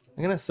this.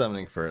 I'm gonna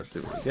summoning first,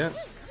 see what we get.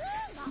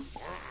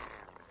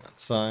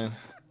 That's fine.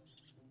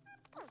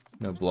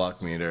 No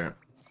block meter.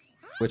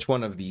 Which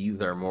one of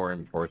these are more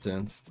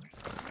important?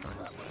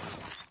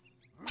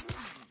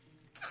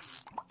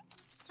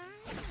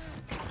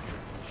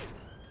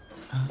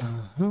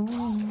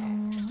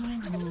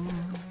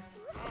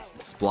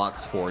 This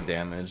blocks 4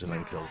 damage and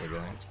then kills a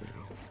guy. It's pretty good.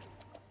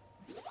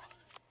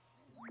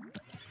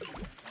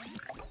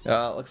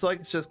 Looks like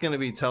it's just going to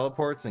be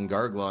teleports and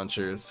Garg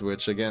launchers,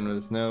 which again,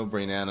 there's no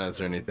Brainanas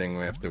or anything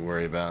we have to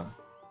worry about.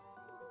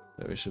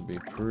 So we should be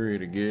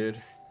pretty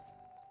good.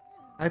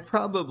 I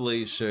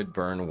probably should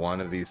burn one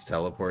of these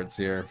teleports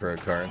here for a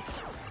card.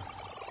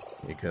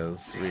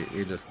 Because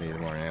we just need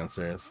more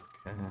answers.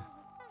 Okay.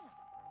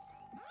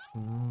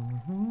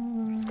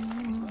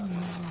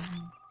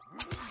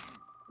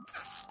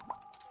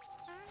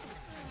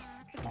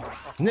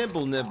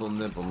 Nibble, nibble,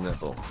 nibble,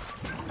 nibble.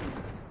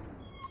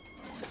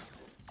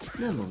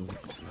 Nibble, nibble, nibble.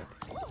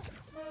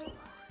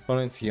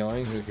 Opponent's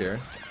healing, who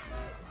cares?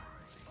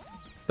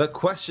 The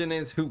question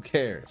is, who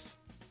cares?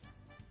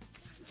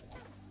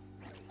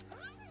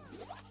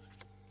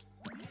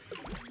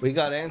 We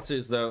got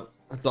answers, though.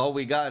 That's all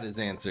we got is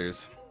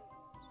answers.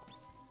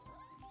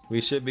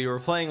 We're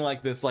playing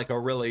like this, like a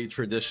really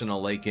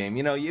traditional late game.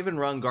 You know, you even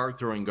run Garg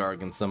throwing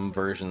Garg in some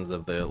versions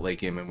of the late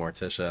game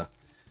Immorticia.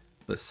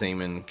 The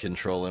Saman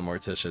control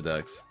Immorticia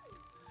decks.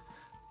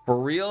 For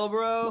real,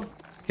 bro?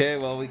 Okay,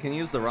 well, we can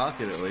use the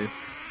rocket at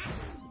least.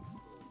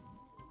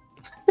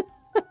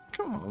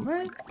 Come on,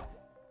 man.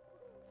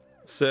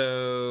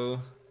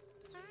 So...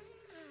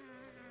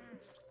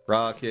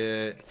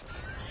 rocket...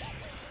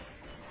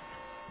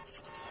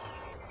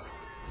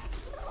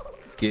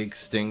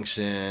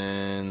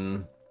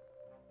 Extinction,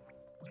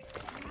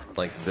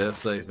 like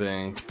this, I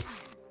think,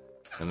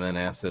 and then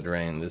Acid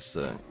Rain, just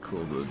to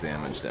cool the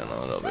damage down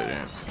a little bit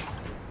here.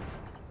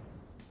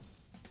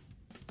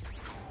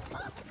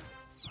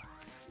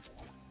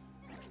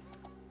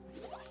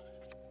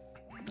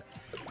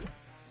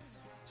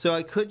 So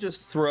I could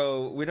just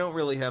throw, we don't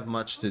really have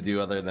much to do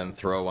other than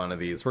throw one of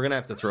these. We're gonna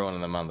have to throw one of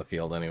them on the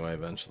field anyway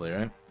eventually,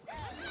 right?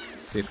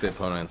 See if the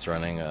opponent's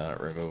running a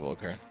removal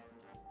card.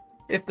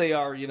 If they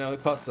are, you know,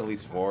 it costs at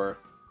least 4.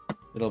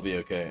 It'll be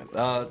okay.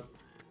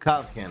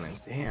 Cobb Cannon.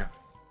 Damn.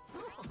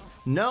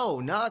 No,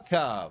 not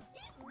Cobb.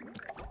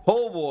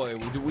 Oh boy,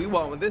 do we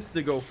want this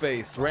to go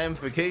face.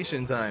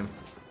 Ramification time.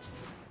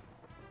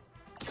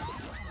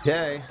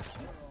 Okay.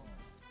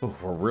 Oh,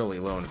 we're really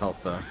low in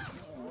health, though.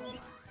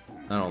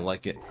 I don't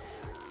like it.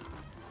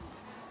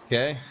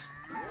 Okay.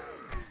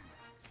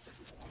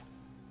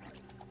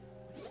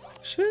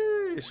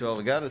 Sheesh, well,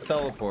 we got a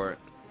teleport.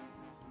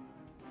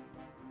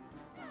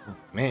 Oh,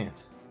 man,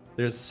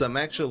 there's some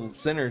actual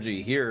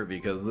synergy here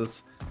because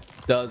this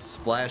does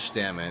splash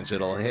damage.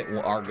 It'll hit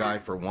our guy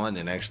for 1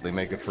 and actually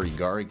make a free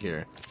Garg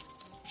here,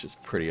 which is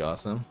pretty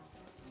awesome.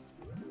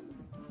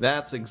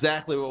 That's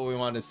exactly what we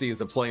want to see as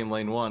a play in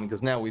lane 1,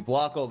 because now we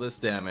block all this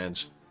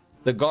damage.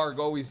 The Garg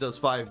always does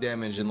 5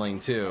 damage in lane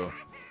 2.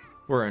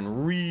 We're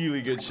in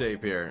really good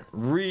shape here.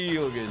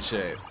 Real good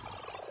shape.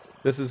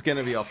 This is going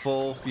to be a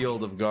full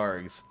field of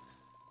Gargs.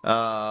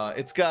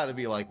 It's got to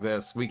be like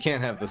this. We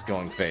can't have this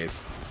going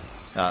face.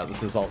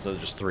 This is also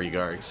just 3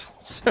 Gargs.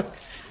 So,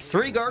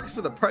 3 Gargs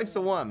for the price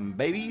of 1,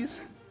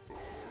 babies.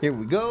 Here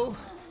we go.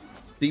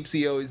 Deep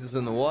Sea always is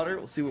in the water.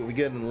 We'll see what we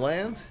get in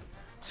land.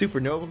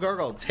 Supernova Garg,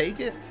 I'll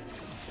take it.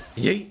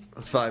 Yeet.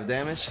 That's 5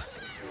 damage.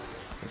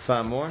 And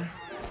 5 more.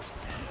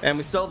 And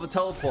we still have a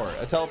teleport.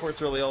 A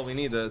teleport's really all we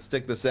need to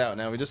stick this out.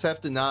 Now we just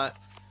have to not...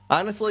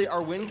 Honestly,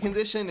 our win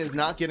condition is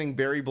not getting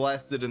berry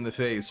blasted in the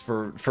face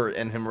for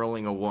and him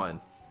rolling a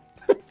 1.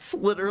 It's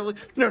literally...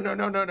 No, no,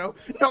 no, no, no.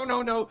 No,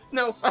 no, no,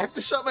 no. I have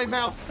to shut my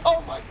mouth.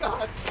 Oh my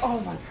god. Oh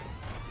my god.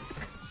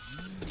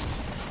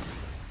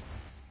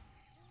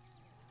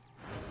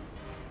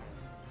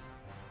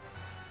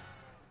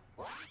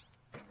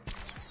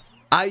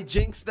 I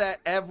jinx that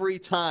every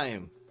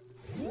time.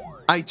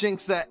 I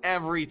jinx that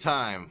every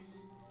time.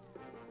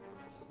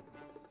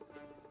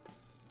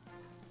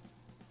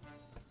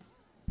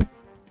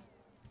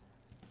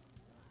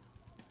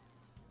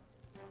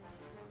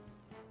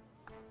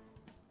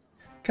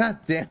 God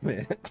damn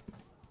it.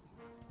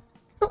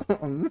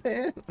 Oh,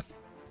 man.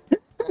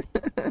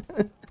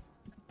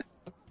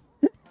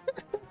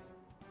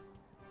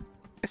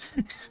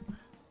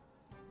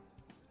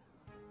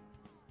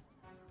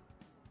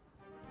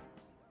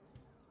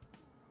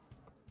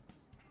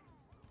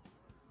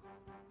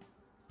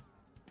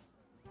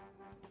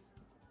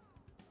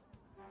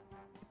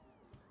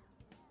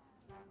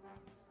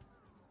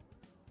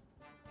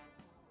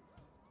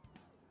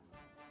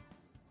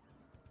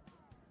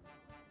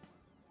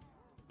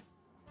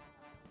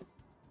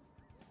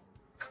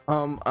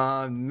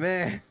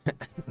 Man.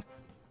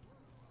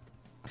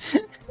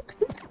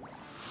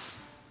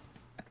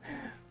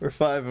 We're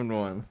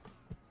 5-1.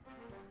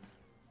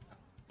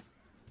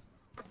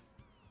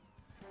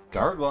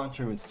 Guard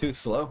launcher was too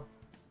slow.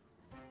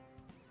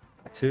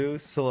 Too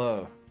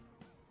slow.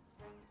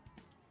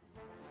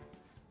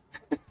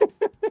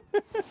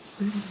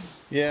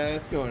 Yeah,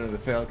 it's going to the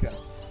fail count.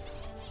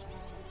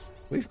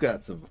 We've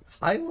got some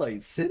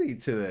Highlight City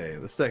today.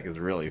 This deck is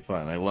really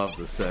fun. I love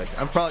this deck.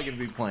 I'm probably going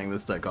to be playing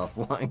this deck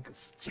offline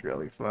because it's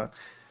really fun.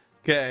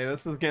 Okay,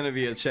 this is going to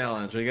be a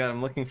challenge.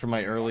 I'm looking for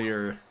my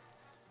earlier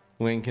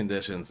win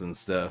conditions and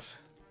stuff.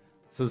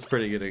 This is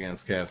pretty good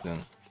against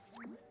Captain.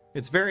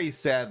 It's very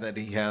sad that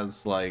he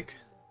has, like,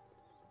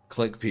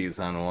 click peas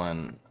on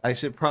 1. I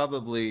should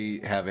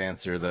probably have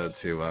answer, though,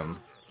 to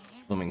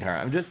Blooming Heart.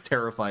 I'm just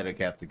terrified of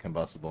Captain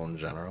Combustible in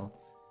general.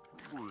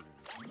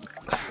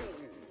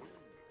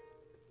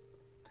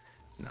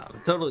 No, the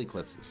Total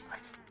Eclipse is fine.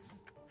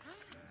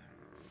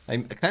 I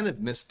kind of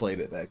misplayed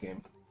it that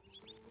game.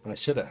 When I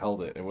should have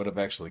held it, it would have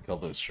actually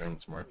killed those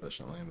shrooms more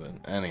efficiently, but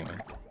anyway.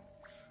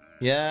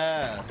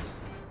 Yes!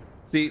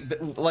 See,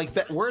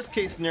 like, worst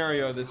case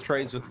scenario, this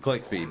trades with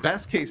click fee.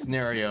 Best case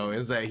scenario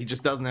is that he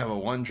just doesn't have a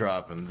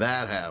 1-drop, and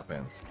that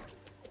happens.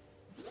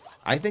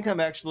 I think I'm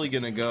actually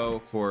gonna go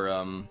for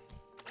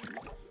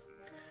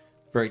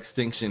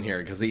Extinction here,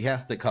 because he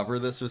has to cover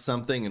this with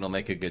something, and it'll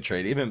make a good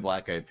trade. Even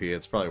Black IP,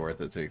 it's probably worth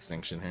it to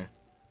Extinction here.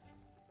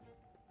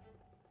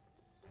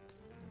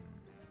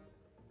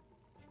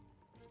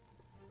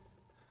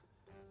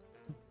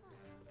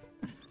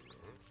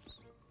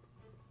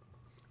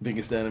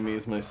 Biggest enemy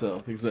is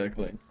myself,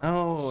 exactly.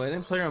 Oh, I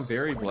didn't play around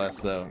Berry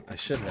Blast, though. I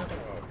should have.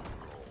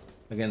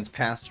 Against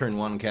past turn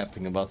 1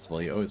 Captain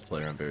Combustible, you always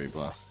play around Berry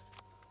Blast.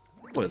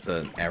 Was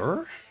an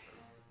error?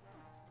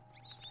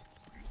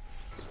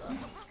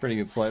 It's a pretty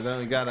good play, though.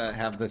 We gotta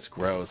have this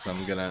grow, so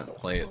I'm gonna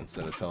play it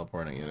instead of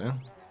teleporting it in.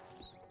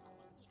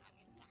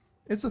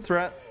 It's a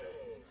threat.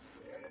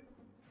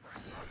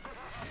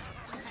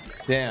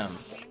 Damn.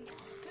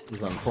 It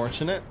was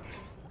unfortunate.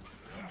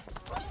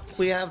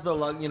 We have the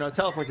luck, you know,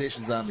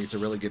 Teleportation Zombie is a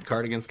really good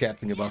card against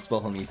Captain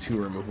Combustible. He'll need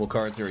 2 removal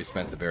cards. He already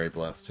spent a Berry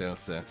Blast too,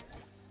 so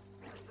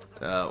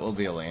we'll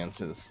be able to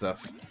answer this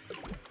stuff.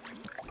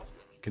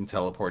 Can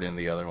teleport in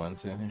the other one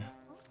too.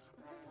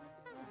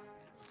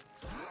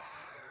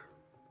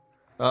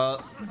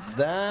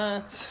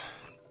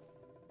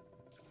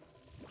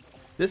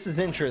 This is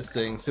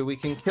interesting. So we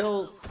can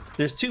kill.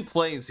 There's 2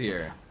 plays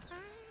here.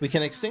 We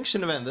can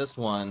Extinction Event this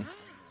one.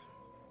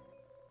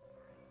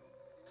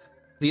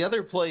 The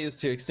other play is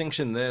to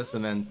Extinction this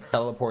and then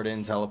teleport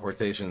in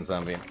Teleportation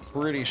Zombie. I'm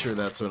pretty sure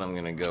that's what I'm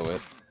gonna go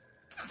with.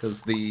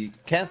 Because the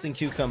Captain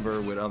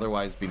Cucumber would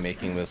otherwise be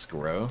making this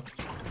grow.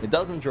 It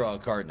doesn't draw a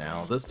card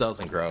now. This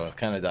doesn't grow. It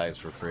kind of dies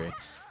for free.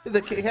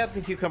 The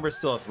Captain Cucumber's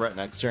still a threat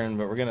next turn,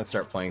 but we're gonna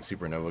start playing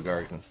Supernova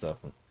Gargs and stuff.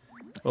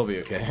 We'll be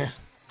okay.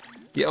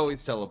 You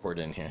always teleport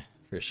in here,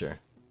 for sure.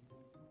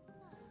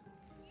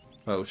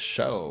 Oh,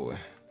 show.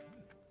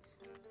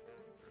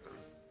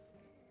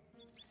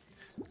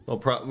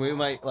 We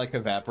might, like,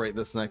 evaporate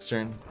this next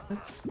turn.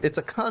 It's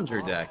a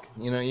conjure deck.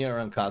 You know, you don't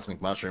run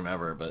Cosmic Mushroom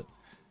ever, but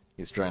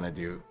he's trying to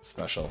do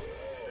special.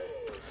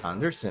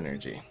 Conjure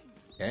Synergy.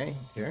 Okay,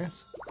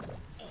 here's.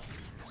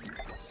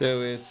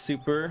 So it's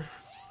Super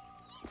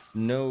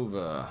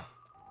Nova.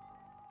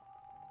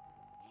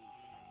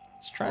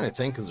 Just trying to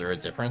think, is there a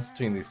difference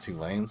between these 2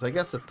 lanes? I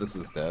guess if this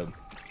is dead,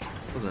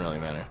 doesn't really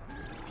matter.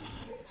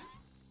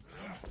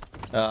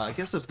 I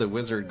guess if the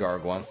Wizard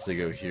Garg wants to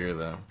go here,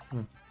 though.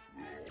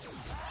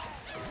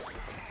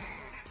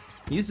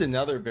 Use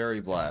another Berry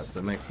Blast,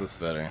 that makes this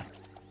better.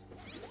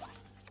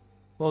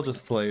 We'll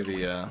just play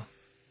the,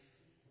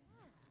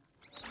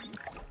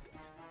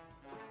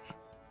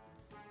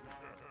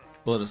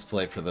 we'll just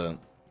play for the...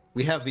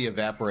 We have the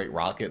Evaporate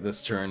Rocket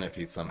this turn if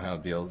he somehow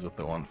deals with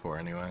the 1-4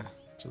 anyway,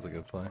 which is a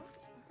good play.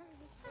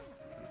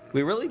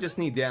 We really just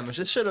need damage.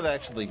 This should have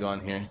actually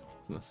gone here.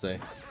 It's a mistake.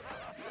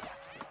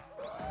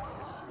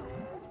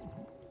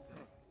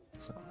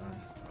 So,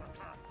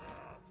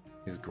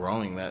 he's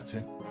growing that too.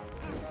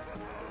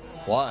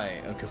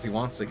 Why? Oh, because he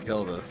wants to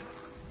kill this.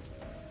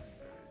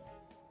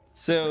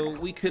 So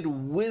we could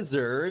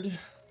Wizard,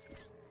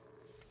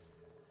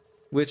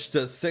 which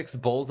does 6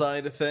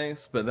 Bullseye to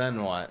face, but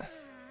then what?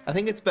 I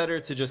think it's better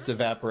to just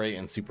Evaporate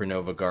and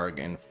Supernova Garg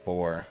in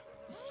 4.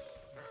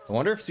 I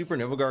wonder if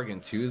Supernova Garg in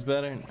 2 is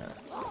better?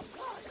 No.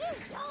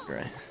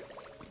 Great.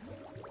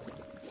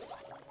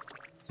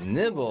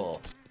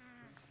 Nibble!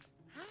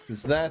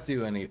 Does that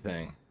do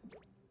anything?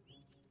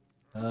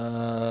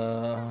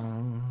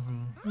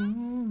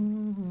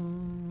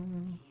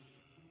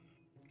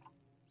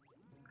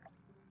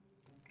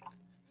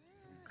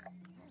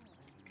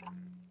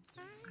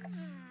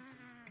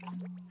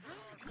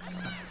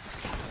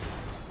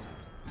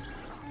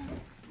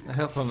 I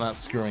hope I'm not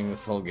screwing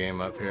this whole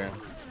game up here.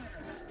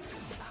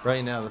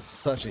 Right now, this is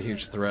such a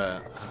huge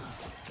threat.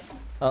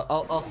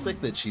 I'll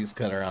stick the cheese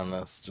cutter on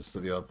this just to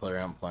be able to play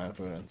around plant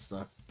food and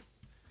stuff.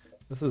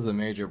 This is a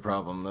major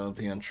problem though,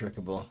 the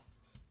untrickable.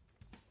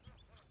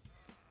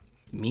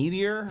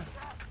 Meteor?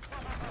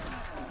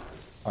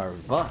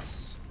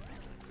 Arvus.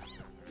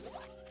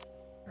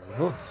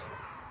 Arvus.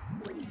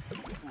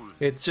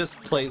 It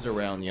just plays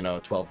around, you know,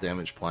 12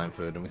 damage plant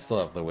food, and we still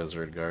have the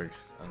Wizard Garg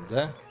on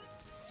deck.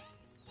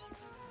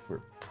 We're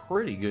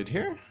pretty good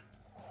here.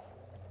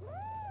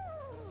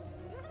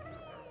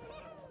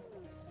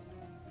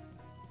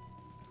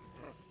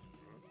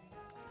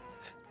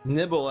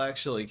 Nibble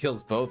actually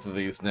kills both of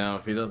these now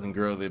if he doesn't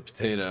grow the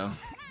potato.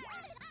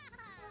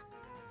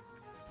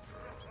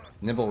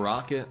 Nibble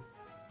Rocket.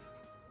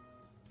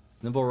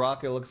 Nibble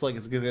Rocket looks like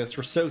it's good.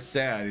 We're so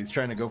sad he's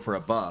trying to go for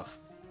a buff.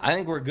 I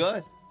think we're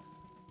good.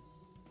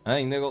 I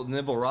think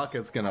Nibble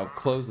Rocket's gonna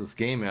close this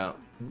game out.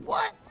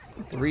 What?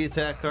 3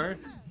 attack card?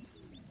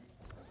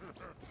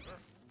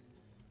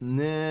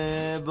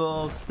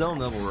 Nibble, still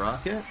Nibble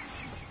Rocket?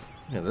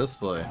 Look at this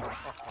play.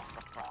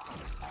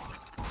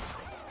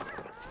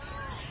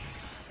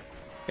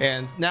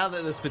 And now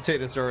that this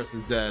Potatosaurus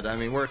is dead, I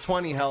mean, we're at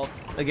 20 health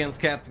against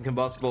Captain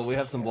Combustible. We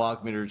have some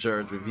block meter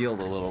charge. We've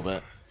healed a little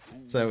bit.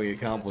 So we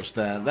accomplished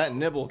that. That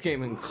Nibble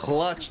came in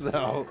clutch,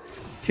 though.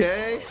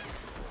 Okay.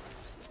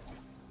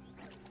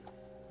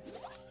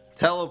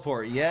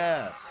 Teleport,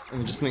 yes.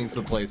 It just means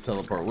the plays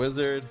Teleport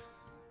Wizard.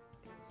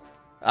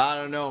 I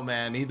don't know,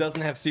 man. He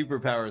doesn't have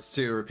superpowers,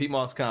 too. Repeat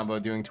Moss combo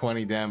doing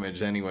 20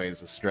 damage anyway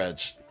is a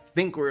stretch. I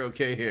think we're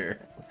okay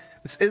here.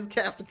 This is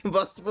Captain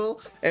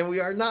Combustible, and we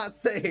are not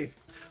safe.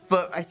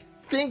 But I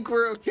think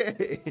we're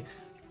okay. I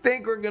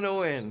think we're gonna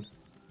win.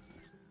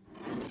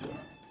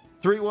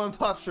 3-1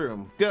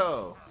 Puffshroom,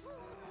 go.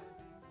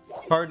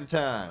 Party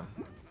time.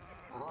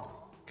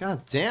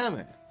 God damn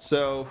it.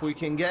 So if we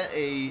can get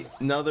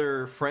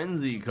another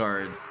Frenzy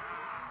card,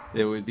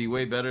 it would be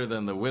way better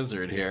than the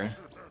Wizard here.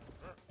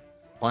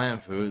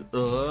 Plant food.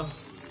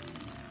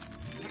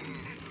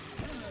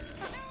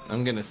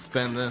 I'm gonna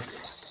spend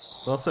this.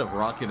 We also have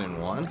Rocket in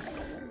 1.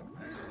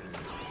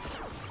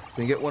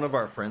 Can we get one of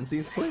our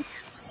frenzies, please?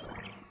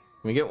 Can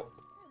we get...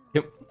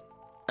 Yep.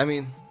 I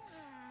mean...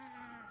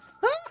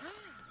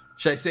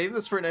 Should I save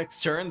this for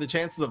next turn? The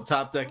chances of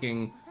top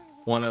decking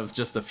one of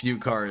just a few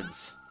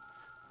cards.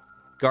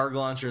 Garg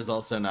Launcher is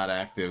also not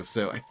active,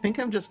 so I think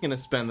I'm just going to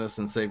spend this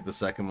and save the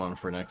second one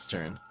for next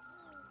turn.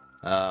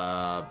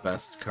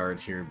 Best card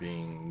here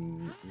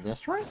being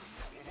this one?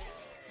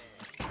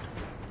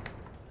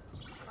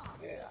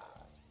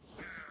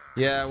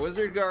 Yeah,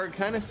 Wizard Garg,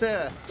 kind of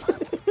sad.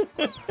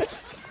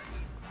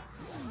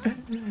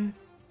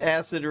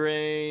 Acid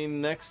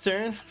Rain next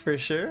turn, for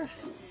sure.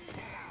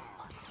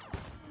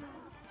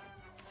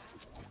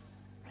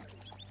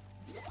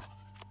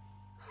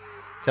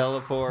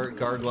 Teleport,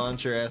 Garg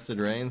Launcher, Acid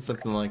Rain,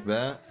 something like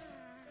that.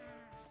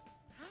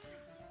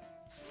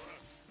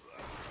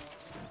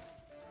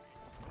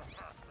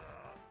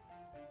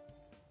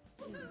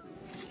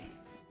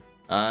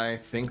 I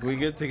think we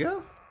good to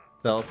go.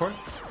 Teleport.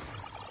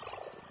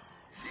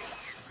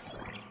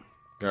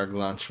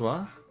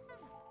 Gargantuar.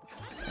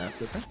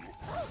 Acid Rain.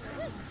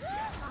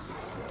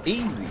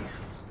 Easy.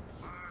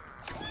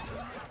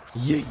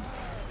 Yay.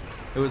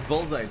 It was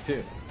Bullseye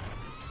too.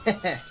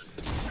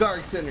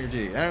 Garg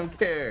synergy. I don't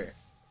care.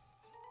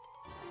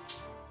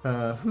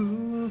 Oh,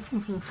 no.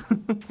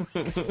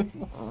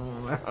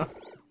 I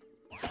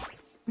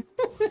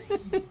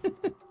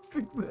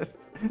think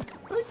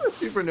the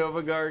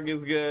Supernova Garg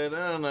is good.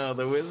 I don't know.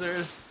 The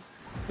Wizard.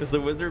 Is the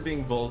Wizard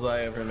being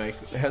Bullseye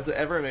has it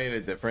ever made a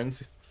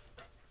difference?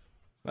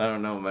 I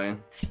don't know,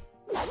 man.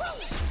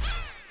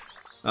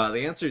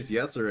 The answer is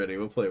yes already.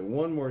 We'll play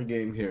one more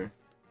game here.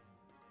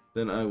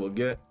 Then I will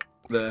get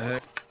the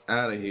heck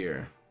out of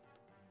here.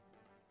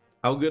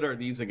 How good are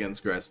these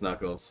against Grass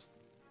Knuckles?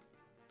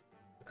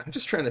 I'm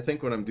just trying to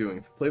think what I'm doing.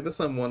 If I play this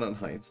on 1 on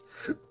heights,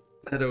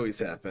 that always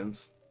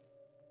happens.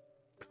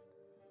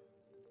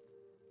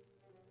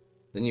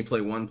 Then you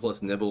play 1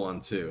 plus nibble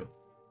on 2.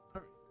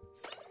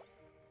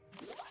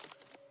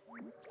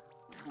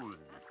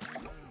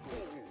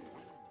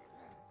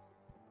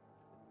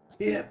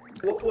 Yeah,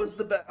 what was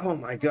the bet? Oh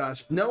my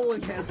gosh, no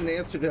one has an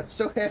answer to. I'm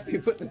so happy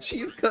putting the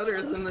cheese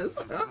cutters in this.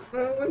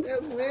 No one has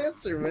an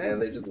answer, man.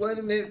 They're just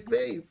letting it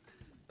face.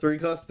 3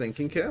 cost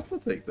thinking cap, I'll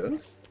take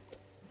those.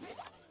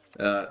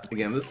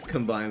 Again, this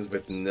combines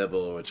with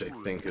nibble, which I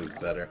think is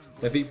better.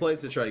 If he plays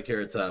the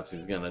Triceratops,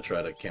 he's gonna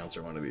try to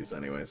counter one of these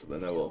anyway, so the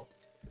nibble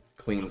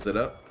cleans it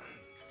up.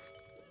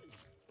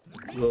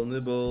 Will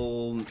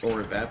nibble or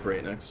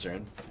evaporate next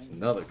turn. There's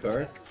another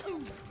card.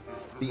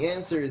 The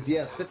answer is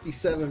yes.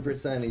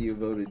 57% of you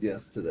voted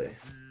yes today.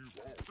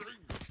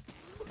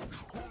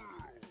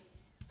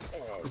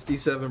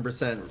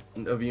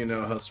 57% of you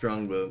know how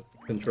strong the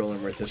controller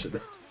Immorticia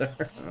decks are.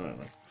 I don't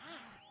know.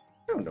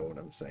 I don't know what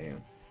I'm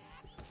saying.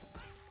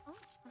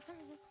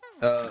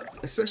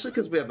 Especially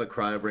because we have the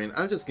Cryo Brain.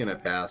 I'm just gonna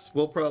pass.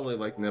 We'll probably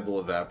like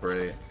nibble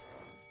evaporate.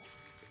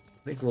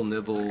 I think we'll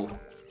nibble.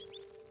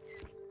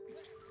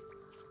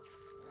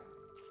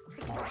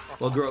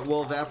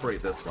 We'll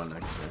evaporate this one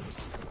next turn.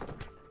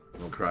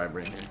 We'll Cryo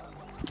Brain here.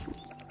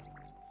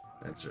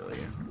 That's really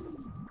good.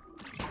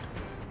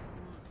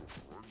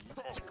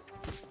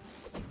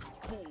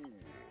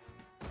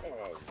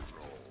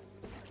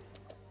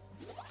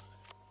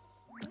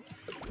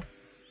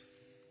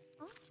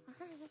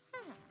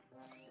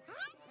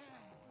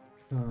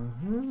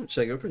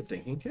 Should I go for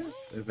thinking cap?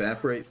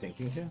 Evaporate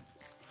thinking cap?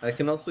 I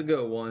can also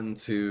go 1,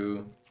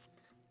 2.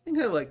 I think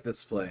I like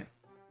this play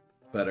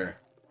better.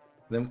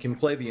 Then can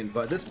play the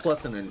this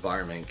plus an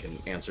environment can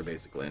answer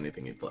basically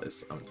anything he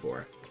plays on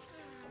 4.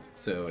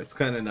 So it's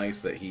kind of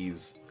nice that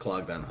he's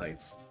clogged on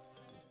heights.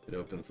 It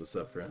opens this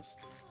up for us.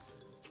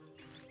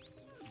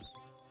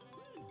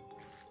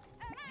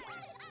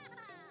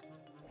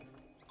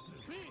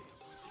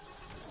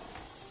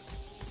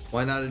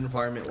 Why not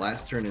environment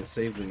last turn and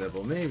save the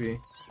nibble? Maybe.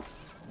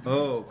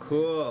 Oh,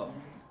 cool.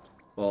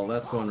 Well,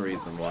 that's one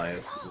reason why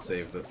is to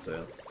save this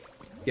to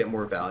get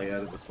more value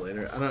out of this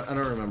later. I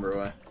don't remember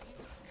why.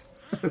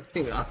 I'm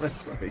being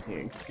honest, I'm making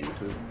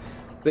excuses.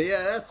 But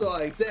yeah, that's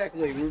why,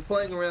 exactly. We're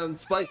playing around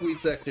Spikeweed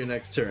Sector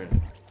next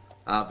turn.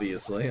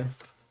 Obviously.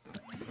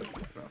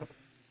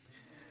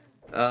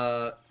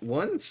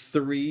 1,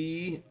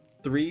 3,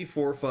 3,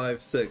 4,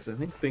 5, 6. I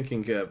think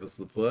Thinking Cap is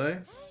the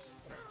play.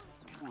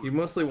 You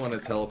mostly want to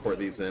teleport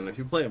these in. If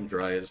you play them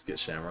dry, you just get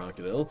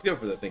Shamrocketed. Let's go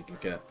for the Thinking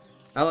Cap.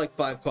 I like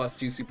 5 cost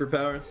 2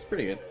 superpowers. It's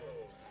pretty good.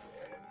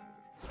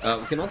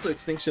 We can also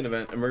Extinction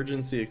Event.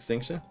 Emergency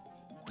Extinction.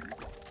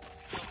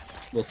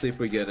 We'll see if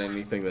we get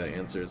anything that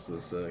answers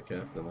this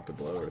cap, then like a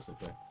blow or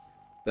something.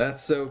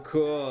 That's so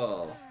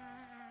cool!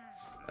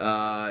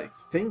 I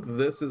think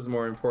this is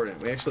more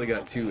important. We actually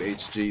got 2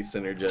 HG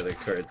synergetic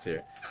cards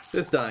here.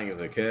 This dying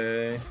is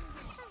okay.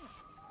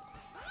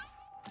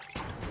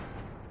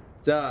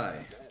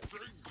 Die.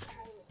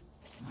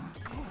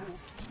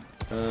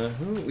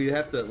 We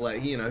have to,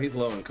 like, you know, he's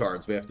low in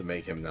cards. We have to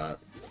make him not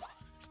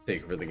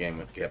take over the game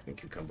with Captain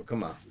Cucumber.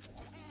 Come on.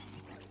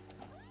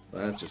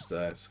 That just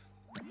dies.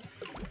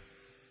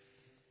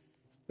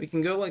 We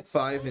can go like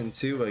 5 and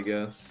 2, I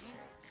guess.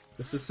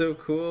 This is so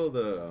cool,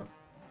 though.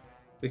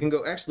 We can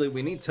go... Actually,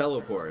 we need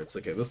teleports.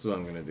 Okay, this is what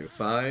I'm going to do.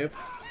 5,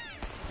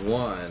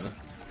 1,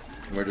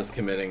 and we're just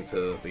committing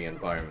to the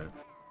environment.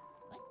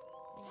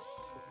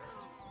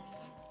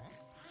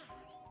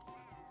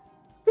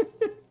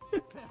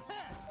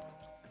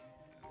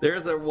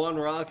 There's our 1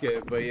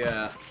 rocket, but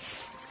yeah.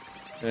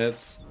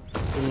 It's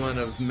one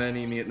of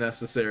many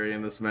necessary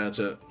in this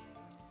matchup.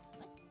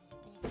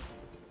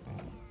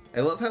 I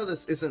love how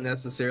this isn't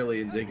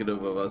necessarily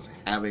indicative of us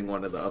having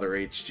one of the other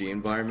HG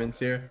environments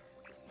here,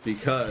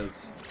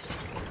 because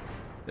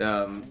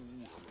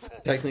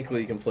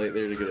technically you can play it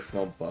there to get a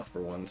small buff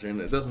for 1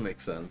 turn. It doesn't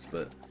make sense,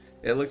 but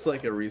it looks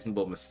like a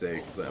reasonable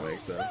mistake, if that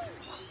makes sense.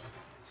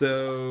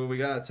 So we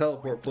got a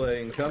teleport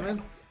play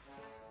incoming.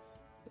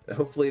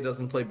 Hopefully it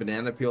doesn't play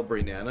Banana Peel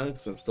Brainana,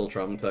 because I'm still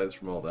traumatized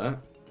from all that.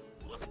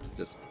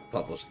 Just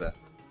published that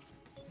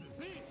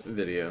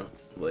video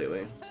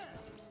lately.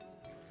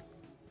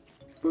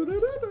 Wiggle,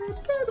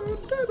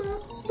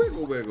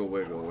 wiggle,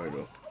 wiggle,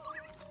 wiggle.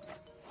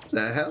 What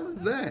the hell is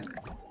that?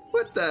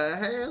 What the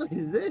hell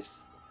is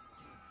this?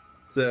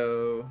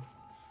 So,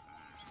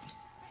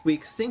 we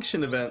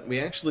Extinction Event,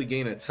 we actually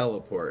gain a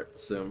teleport.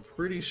 So I'm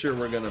pretty sure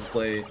we're gonna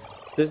play...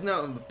 There's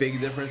not a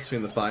big difference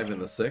between the 5 and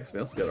the 6. We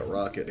also got a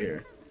rocket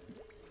here.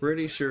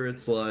 Pretty sure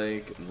it's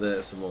like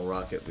this, and we'll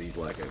rocket the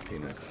Black IP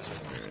next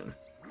turn.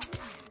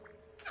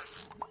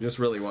 Just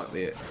really want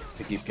to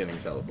keep getting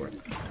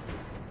teleports.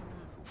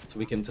 So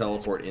we can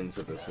teleport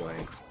into this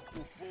lane.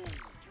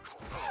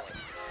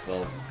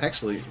 Well,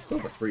 actually, we still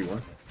have a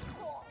 3-1.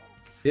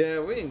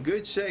 Yeah, we in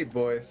good shape,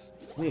 boys.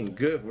 We in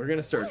good. We're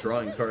gonna start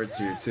drawing cards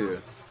here too.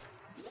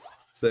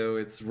 So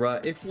it's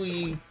right. If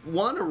we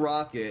want a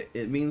rocket,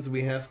 it means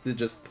we have to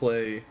just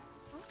play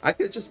I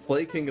could just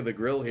play King of the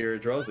Grill here,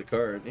 it draws a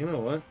card. You know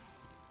what?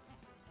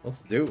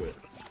 Let's do it.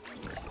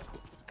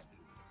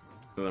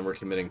 And then we're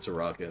committing to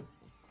Rocket.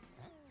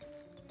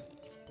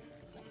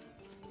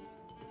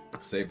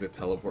 Save the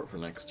teleport for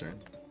next turn.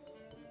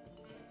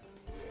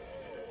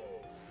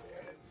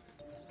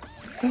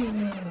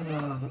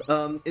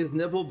 Is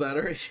Nibble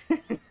better?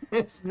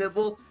 Is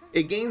Nibble...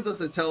 It gains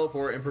us a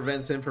teleport and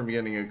prevents him from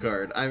getting a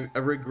card. I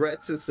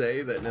regret to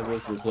say that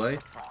Nibble's the play.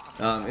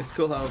 It's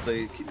cool how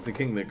the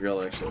King of the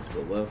Grill actually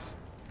still lives.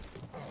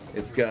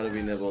 It's gotta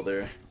be Nibble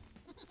there.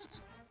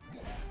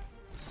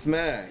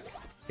 Smack!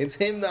 It's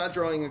him not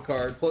drawing a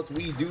card, plus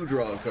we do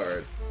draw a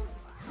card.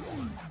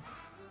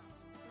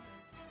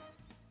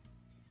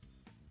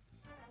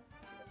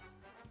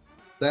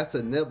 That's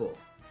a Nibble.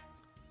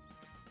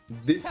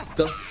 This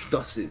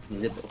is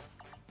Nibble.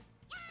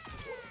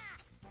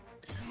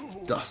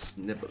 Das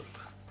Nibble.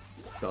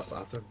 Das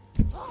Atem.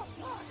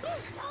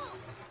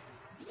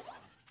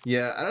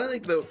 Yeah, I don't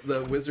think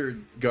the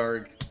Wizard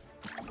Garg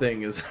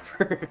thing is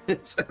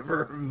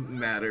ever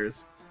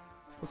matters.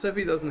 Let's hope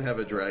he doesn't have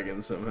a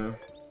dragon somehow.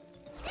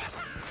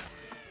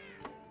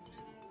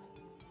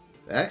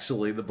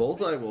 Actually, the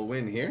Bullseye will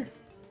win here.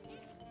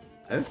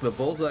 I think the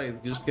Bullseye is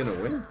just gonna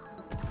win.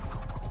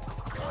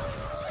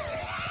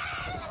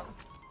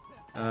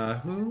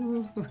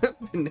 Who?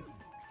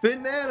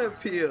 Banana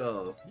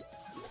Peel!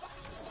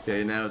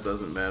 Okay, now it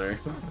doesn't matter.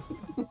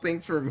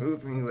 Thanks for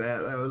moving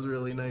that. That was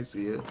really nice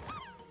of you.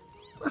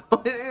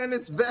 Oh, and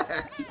it's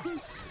back!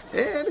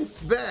 And it's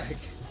back!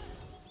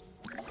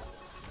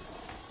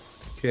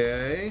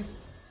 Okay.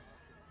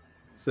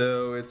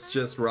 So it's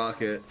just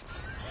Rocket.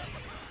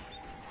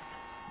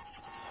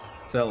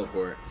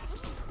 Teleport.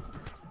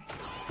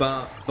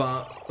 Ba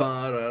ba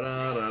ba da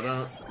da da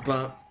da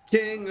ba.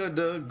 King of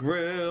the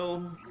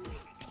Grill.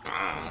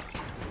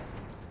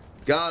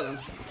 Got him.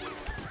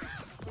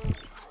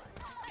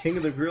 King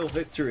of the Grill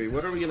victory.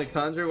 What are we gonna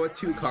conjure? What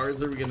two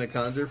cards are we gonna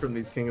conjure from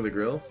these King of the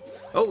Grills?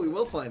 Oh, we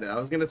will find out. I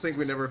was gonna think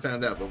we never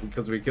found out, but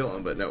because we kill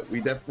him, but no, we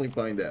definitely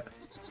find out.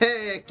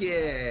 Heck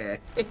yeah!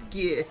 Heck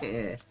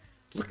yeah!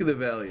 Look at the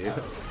value.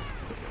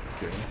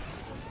 Okay.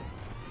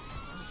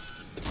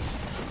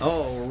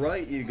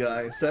 Alright, you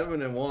guys.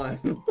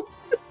 7-1.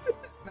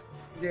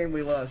 Game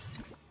we lost.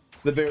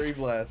 The Berry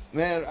Blast.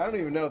 Man, I don't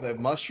even know. That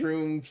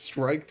Mushroom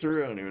Strike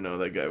Through? I don't even know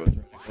that guy was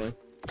trying to play.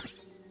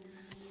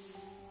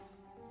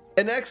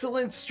 An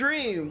excellent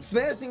stream!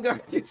 Smashing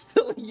Garg is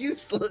still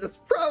useless.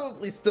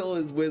 Probably still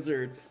his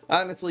wizard.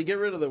 Honestly, get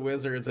rid of the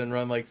wizards and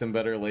run like some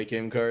better late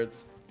game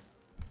cards.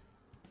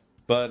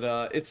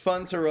 But it's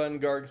fun to run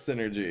Garg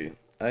Synergy.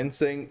 I'm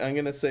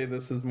gonna say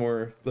this is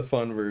more the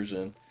fun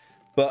version.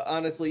 But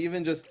honestly,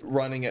 even just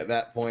running at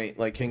that point,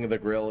 like King of the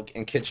Grill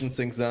and Kitchen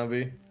Sink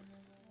Zombie,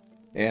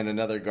 and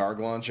another Garg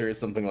Launcher or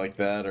something like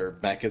that, or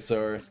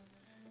Mechasaur.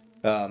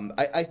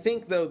 I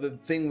think, though, the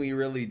thing we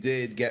really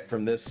did get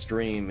from this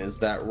stream is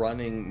that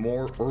running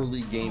more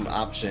early game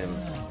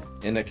options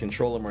in a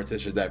Control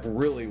Immorticia deck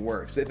really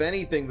works. If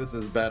anything, this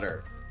is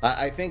better.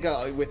 I think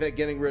with it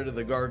getting rid of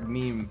the Garg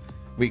meme,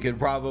 we could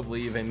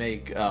probably even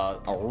make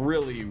a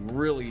really,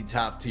 really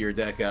top-tier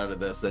deck out of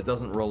this that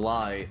doesn't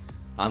rely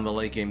on the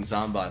late game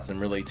Zombots and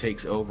really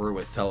takes over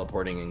with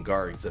teleporting and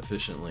Gargs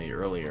efficiently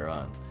earlier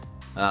on.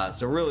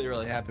 So really,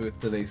 really happy with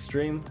today's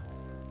stream.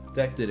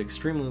 Deck did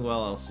extremely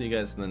well. I'll see you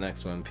guys in the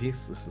next one.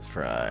 Peace. This is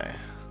Fry.